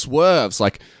such swerves,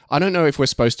 like I don't know if we're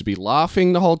supposed to be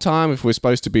laughing the whole time, if we're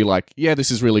supposed to be like, yeah, this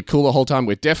is really cool the whole time.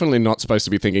 We're definitely not supposed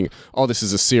to be thinking, oh, this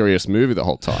is a serious movie the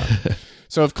whole time.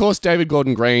 So of course, David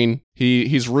Gordon Green,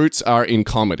 his roots are in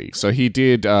comedy. So he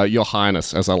did Your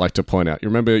Highness, as I like to point out. You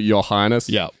remember Your Highness?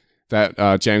 Yeah.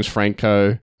 That James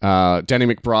Franco,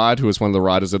 Danny McBride, who was one of the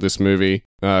writers of this movie,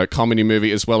 comedy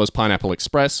movie, as well as Pineapple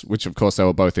Express, which of course they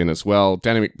were both in as well.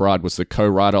 Danny McBride was the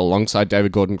co-writer alongside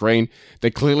David Gordon Green.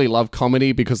 They clearly love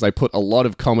comedy because they put a lot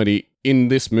of comedy in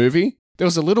this movie. There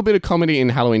was a little bit of comedy in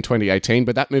Halloween 2018,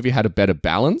 but that movie had a better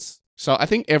balance. So I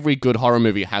think every good horror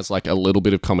movie has like a little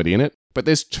bit of comedy in it, but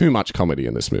there's too much comedy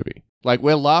in this movie. Like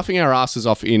we're laughing our asses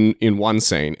off in one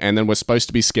scene, and then we're supposed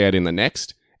to be scared in the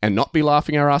next and not be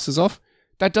laughing our asses off.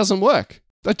 That doesn't work.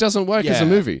 That doesn't work as a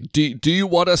movie. Do you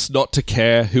want us not to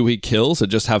care who he kills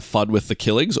and just have fun with the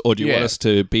killings? Or do you want us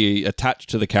to be attached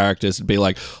to the characters and be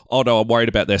like, oh no, I'm worried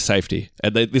about their safety?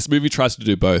 And this movie tries to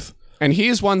do both. And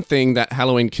here's one thing that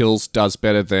Halloween Kills does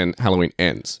better than Halloween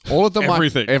Ends. All of the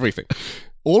everything.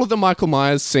 All of the Michael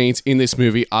Myers scenes in this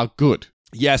movie are good.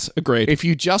 Yes, agreed. If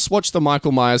you just watch the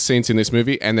Michael Myers scenes in this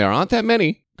movie, and there aren't that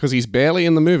many, because he's barely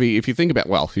in the movie, if you think about,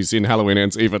 well, he's in Halloween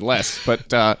Ends even less,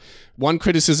 but one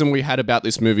criticism we had about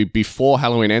this movie before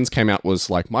Halloween Ends came out was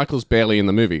like, Michael's barely in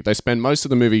the movie. They spend most of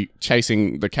the movie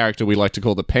chasing the character we like to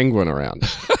call the Penguin around.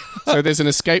 So there's an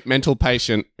escaped mental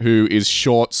patient who is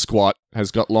short, squat,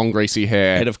 has got long, greasy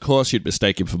hair. And of course you'd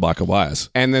mistake him for Michael Myers.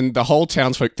 And then the whole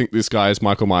townsfolk think this guy is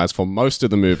Michael Myers for most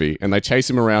of the movie, and they chase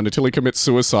him around until he commits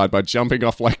suicide by jumping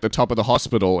off like the top of the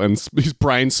hospital, and his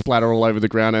brains splatter all over the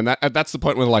ground. And that's the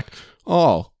point where they're like,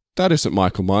 oh, that isn't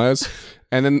Michael Myers.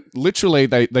 And then literally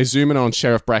they zoom in on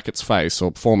Sheriff Brackett's face,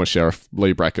 or former Sheriff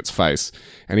Lee Brackett's face,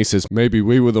 and he says, maybe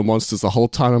we were the monsters the whole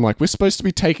time. I'm like, we're supposed to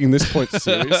be taking this point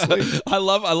seriously. I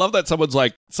love that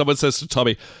someone says to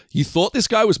Tommy, you thought this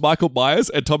guy was Michael Myers?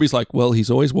 And Tommy's like, well, he's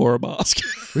always wore a mask.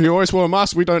 He always wore a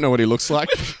mask. We don't know what he looks like.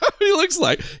 He looks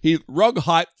like he's wrong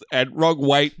height and wrong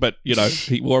weight, but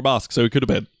he wore a mask, so he could have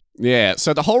been. Yeah,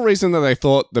 so the whole reason that they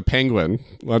thought the Penguin,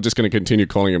 well, I'm just going to continue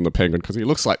calling him the Penguin because he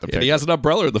looks like the Penguin. He has an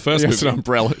umbrella in the first movie. He has an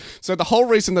umbrella. So the whole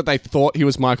reason that they thought he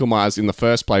was Michael Myers in the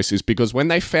first place is because when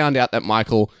they found out that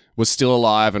Michael was still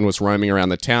alive and was roaming around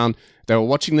the town, they were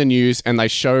watching the news and they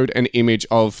showed an image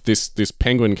of this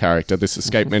Penguin character, this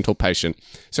escaped mental patient.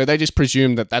 So they just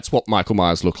presumed that that's what Michael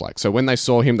Myers looked like. So when they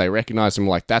saw him, they recognized him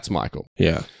like, that's Michael.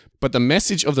 Yeah. But the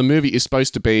message of the movie is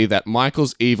supposed to be that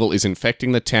Michael's evil is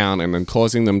infecting the town and then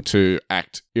causing them to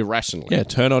act irrationally. Yeah,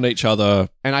 turn on each other.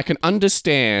 And I can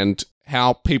understand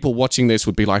how people watching this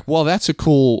would be like, well, that's a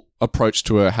cool approach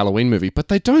to a Halloween movie, but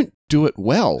they don't do it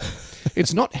well.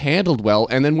 It's not handled well.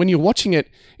 And then when you're watching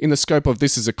it in the scope of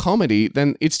this as a comedy,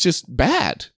 then it's just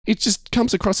bad. It just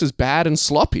comes across as bad and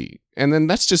sloppy. And then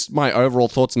that's just my overall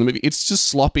thoughts on the movie. It's just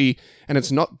sloppy and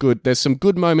it's not good. There's some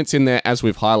good moments in there, as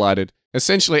we've highlighted.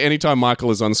 Essentially, anytime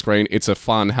Michael is on screen, it's a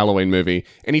fun Halloween movie.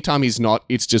 Anytime he's not,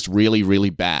 it's just really, really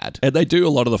bad. And they do a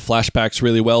lot of the flashbacks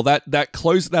really well. That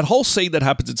whole scene that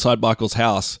happens inside Michael's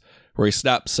house where he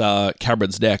snaps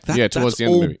Cameron's neck, towards the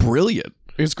end of the movie. Brilliant.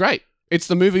 It's great. It's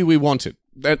the movie we wanted.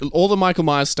 All the Michael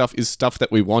Myers stuff is stuff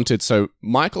that we wanted, so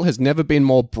Michael has never been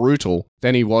more brutal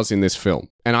than he was in this film.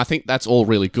 And I think that's all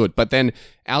really good. But then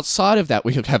outside of that,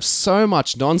 we have so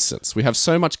much nonsense. We have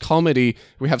so much comedy.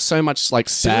 We have so much like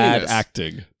silliness.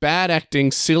 Bad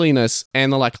acting, silliness.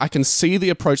 And I can see the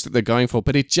approach that they're going for,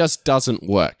 but it just doesn't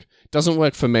work. It doesn't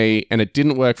work for me, and it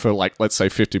didn't work for let's say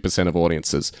 50% of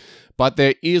audiences. But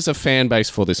there is a fan base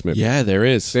for this movie. Yeah, there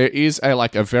is. There is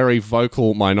a very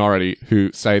vocal minority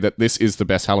who say that this is the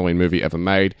best Halloween movie ever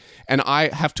made. And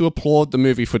I have to applaud the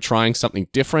movie for trying something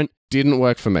different. Didn't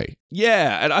work for me.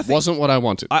 Yeah, and I think... Wasn't what I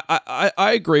wanted.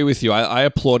 I agree with you. I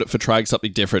applaud it for trying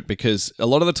something different because a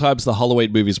lot of the times the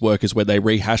Halloween movies work is when they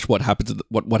rehash what happened in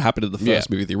the first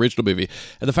movie, the original movie.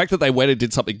 And the fact that they went and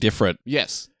did something different...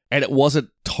 Yes. And it wasn't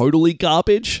totally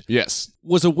garbage... Yes.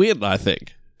 Was a win, I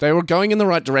think. They were going in the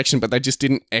right direction, but they just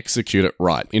didn't execute it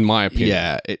right, in my opinion.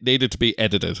 Yeah, it needed to be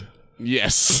edited.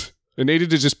 Yes. It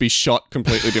needed to just be shot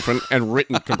completely different and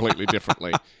written completely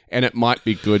differently. And it might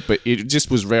be good, but it just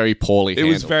was very poorly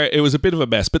handled. It was a bit of a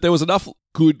mess, but there was enough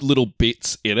good little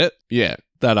bits in it. Yeah.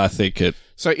 that I think it...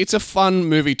 So it's a fun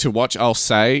movie to watch, I'll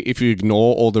say, if you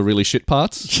ignore all the really shit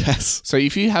parts. Yes. So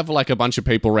if you have like a bunch of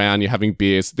people around, you're having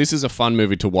beers, this is a fun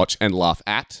movie to watch and laugh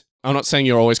at. I'm not saying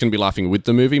you're always going to be laughing with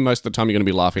the movie. Most of the time you're going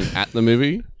to be laughing at the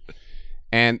movie.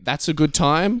 And that's a good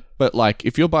time. But like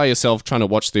if you're by yourself trying to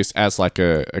watch this as like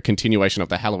a continuation of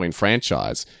the Halloween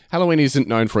franchise, Halloween isn't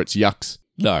known for its yucks.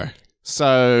 No.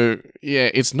 So yeah,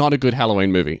 it's not a good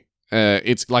Halloween movie.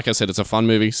 It's like I said, it's a fun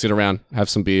movie. Sit around, have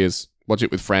some beers, watch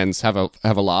it with friends, have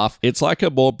a laugh. It's like a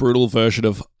more brutal version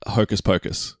of Hocus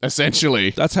Pocus. Essentially.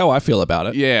 That's how I feel about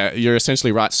it. Yeah, you're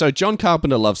essentially right. So John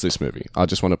Carpenter loves this movie. I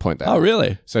just want to point that out. Oh,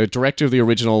 really? So director of the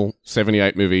original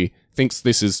 78 movie thinks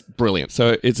this is brilliant.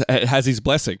 So it has his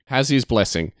blessing. Has his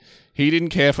blessing. He didn't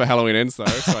care for Halloween Ends though.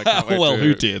 So I can't wait Well,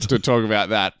 who did? To talk about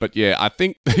that. But yeah, I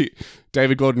think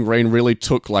David Gordon Green really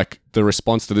took like the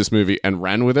response to this movie and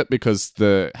ran with it because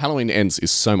the Halloween Ends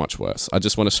is so much worse. I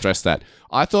just want to stress that.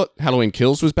 I thought Halloween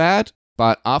Kills was bad,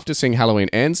 but after seeing Halloween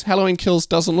Ends, Halloween Kills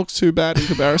doesn't look too bad in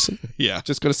comparison. Yeah.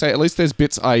 Just got to say, at least there's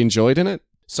bits I enjoyed in it.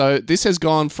 So this has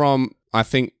gone from, I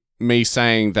think, me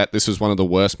saying that this was one of the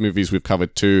worst movies we've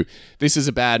covered to this is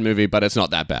a bad movie, but it's not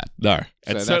that bad. No.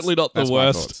 It's certainly not the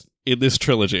worst in this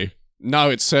trilogy. No,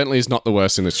 it certainly is not the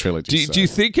worst in this trilogy. Do you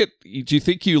think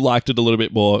you liked it a little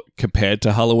bit more compared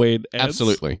to Halloween Ends?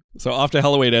 Absolutely. So after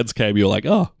Halloween Ends came, you were like,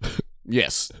 oh.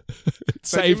 Yes.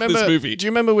 Save this movie. Do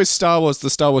you remember with Star Wars, the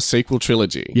Star Wars sequel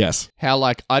trilogy? Yes. How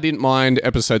like I didn't mind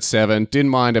episode 7, didn't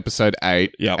mind episode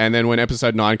 8, and then when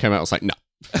episode 9 came out, I was like, no.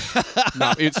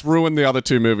 No, it's ruined the other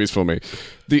two movies for me.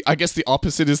 I guess the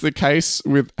opposite is the case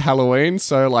with Halloween.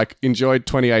 So like enjoyed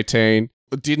 2018,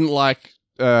 didn't like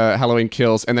Halloween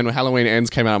Kills, and then when Halloween Ends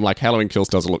came out, I'm like, Halloween Kills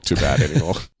doesn't look too bad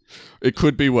anymore. It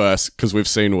could be worse because we've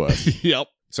seen worse. Yep.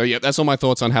 So yeah, that's all my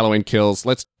thoughts on Halloween Kills.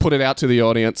 Let's put it out to the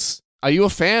audience. Are you a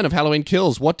fan of Halloween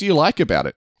Kills? What do you like about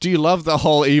it? Do you love the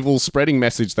whole evil spreading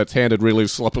message that's handed really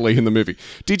sloppily in the movie?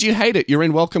 Did you hate it? You're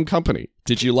in welcome company.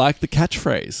 Did you like the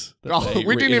catchphrase?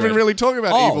 We didn't even really talk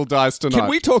about Evil Dies Tonight. Can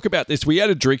we talk about this? We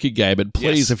had a drinking game, and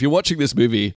please, if you're watching this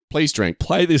movie, please drink.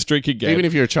 Play this drinking game. Even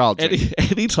if you're a child.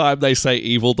 Anytime they say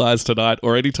Evil Dies Tonight,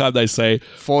 or anytime they say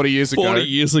 40 years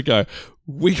ago,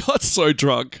 we got so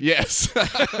drunk. Yes.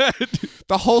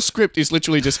 The whole script is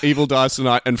literally just Evil Dies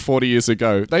Tonight and 40 years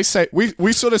ago. They say,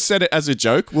 we sort of said it as a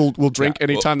joke. We'll drink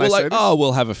anytime they say this. Oh,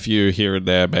 we'll have a few here and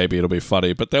there. Maybe it'll be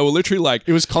funny. But they were literally like...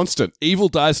 It was constant. Evil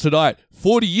Dies Tonight.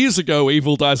 40 years ago,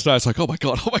 Evil Dies Tonight. It's like, oh my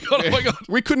God.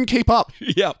 We couldn't keep up.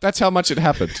 Yeah. That's how much it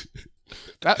happened.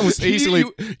 That was easily...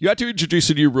 You had to introduce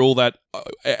a new rule that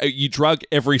you drug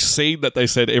every scene that they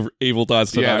said Evil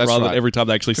Dies Tonight rather than every time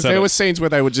they actually said it. There were scenes where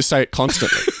they would just say it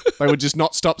constantly. They would just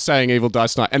not stop saying Evil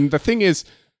Dies Tonight. And the thing is,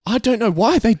 I don't know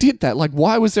why they did that. Like,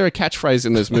 why was there a catchphrase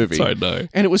in this movie? I don't know.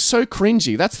 And it was so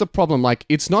cringy. That's the problem. Like,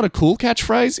 it's not a cool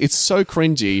catchphrase. It's so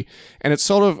cringy. And it's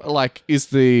sort of like is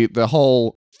the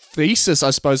whole thesis, I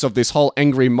suppose, of this whole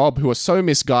angry mob who are so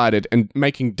misguided and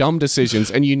making dumb decisions.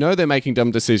 And you know they're making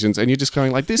dumb decisions. And you're just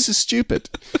going like, this is stupid.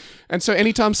 And so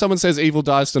anytime someone says Evil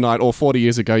Dies Tonight or 40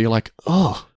 years ago, you're like,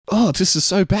 oh, this is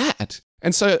so bad.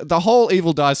 And so the whole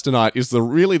Evil Dies Tonight is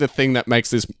really the thing that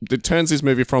that turns this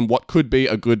movie from what could be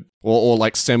a good or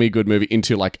like semi-good movie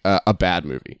into like a bad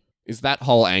movie. Is that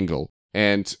whole angle.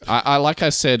 And I like I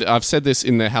said, I've said this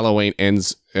in the Halloween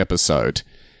Ends episode.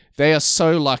 They are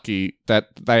so lucky that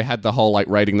they had the whole like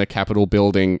raiding the Capitol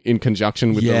building in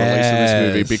conjunction with the release of this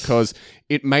movie because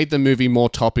it made the movie more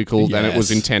topical than it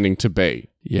was intending to be.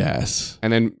 Yes.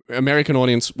 And then American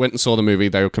audience went and saw the movie.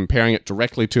 They were comparing it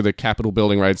directly to the Capitol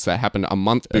building raids that happened a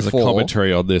month before. As a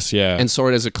commentary on this, yeah. And saw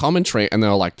it as a commentary, and they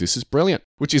were like, this is brilliant.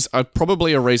 Which is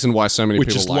probably a reason why so many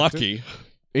people liked it. Which is lucky.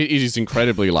 It is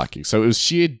incredibly lucky. So it was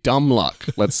sheer dumb luck,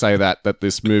 let's say that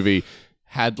this movie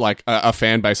had like a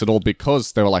fan base at all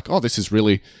because they were like, oh, this is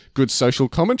really good social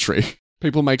commentary.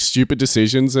 People make stupid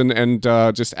decisions and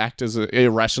just act as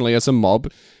irrationally as a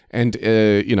mob. And,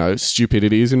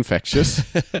 stupidity is infectious.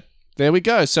 There we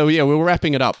go. So, yeah, we're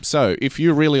wrapping it up. So, if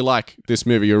you really like this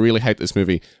movie or really hate this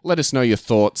movie, let us know your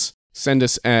thoughts. Send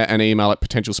us an email at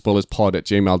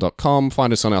potentialspoilerspod@gmail.com.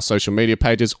 Find us on our social media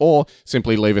pages or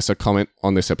simply leave us a comment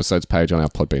on this episode's page on our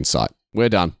Podbean site. We're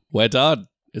done. We're done.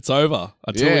 It's over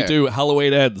until we do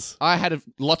Halloween Ends. I had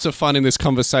lots of fun in this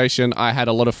conversation. I had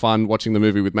a lot of fun watching the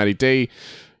movie with Matty D.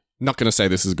 Not going to say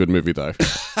this is a good movie, though.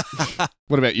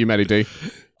 What about you, Matty D?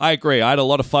 I agree. I had a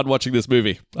lot of fun watching this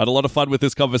movie. I had a lot of fun with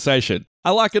this conversation. I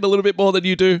like it a little bit more than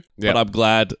you do, but I'm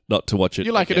glad not to watch it.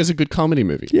 You like it as a good comedy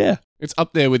movie. Yeah. It's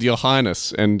up there with Your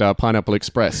Highness and Pineapple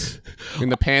Express in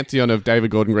the pantheon of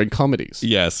David Gordon Green comedies.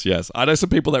 Yes. I know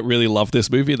some people that really love this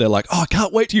movie. They're like, oh, I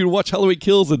can't wait till you to watch Halloween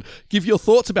Kills and give your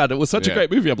thoughts about it. It was such a great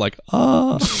movie. I'm like,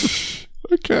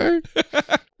 Okay.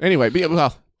 Anyway,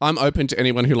 well, I'm open to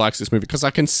anyone who likes this movie because I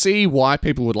can see why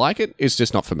people would like it. It's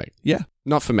just not for me. Yeah.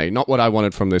 Not for me. Not what I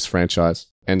wanted from this franchise.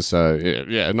 And so,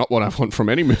 not what I want from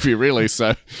any movie, really.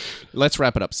 So let's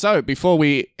wrap it up. So before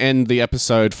we end the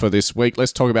episode for this week,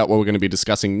 let's talk about what we're going to be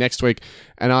discussing next week.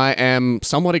 And I am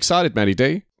somewhat excited, Matty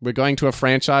D. We're going to a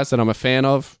franchise that I'm a fan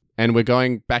of, and we're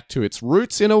going back to its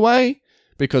roots in a way,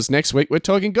 because next week we're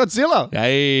talking Godzilla.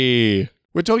 Hey.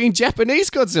 We're talking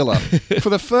Japanese Godzilla for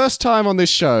the first time on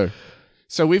this show.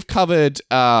 So we've covered,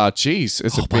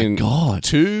 been God.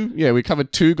 2? Yeah, we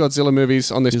covered 2 Godzilla movies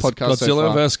on this podcast so Godzilla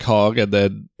far. vs. Kong, and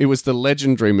then... It was the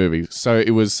legendary movie. So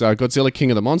it was Godzilla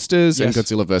King of the Monsters and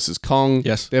Godzilla vs. Kong.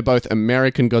 Yes. They're both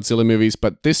American Godzilla movies,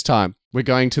 but this time we're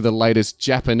going to the latest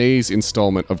Japanese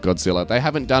installment of Godzilla. They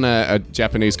haven't done a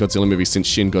Japanese Godzilla movie since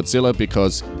Shin Godzilla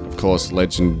because, of course,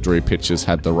 Legendary Pictures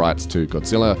had the rights to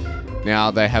Godzilla. Now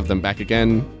they have them back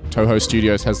again. Toho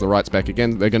Studios has the rights back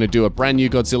again. They're going to do a brand new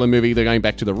Godzilla movie. They're going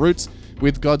back to the roots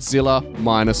with Godzilla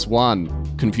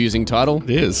 -1. Confusing title. It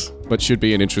is. But should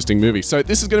be an interesting movie. So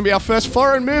this is going to be our first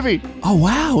foreign movie. Oh,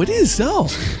 wow. It is. Oh.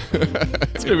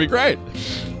 It's going to be great.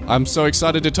 I'm so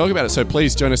excited to talk about it. So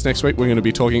please join us next week. We're going to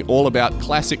be talking all about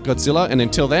classic Godzilla. And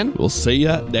until then, we'll see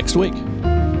you next week.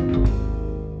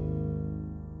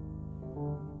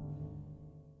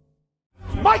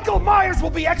 Michael Myers will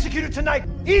be executed tonight.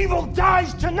 Evil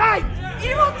dies tonight.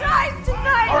 Evil dies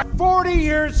tonight! All right, 40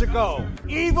 years ago,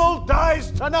 evil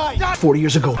dies tonight. 40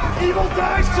 years ago. Evil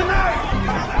dies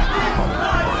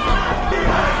tonight.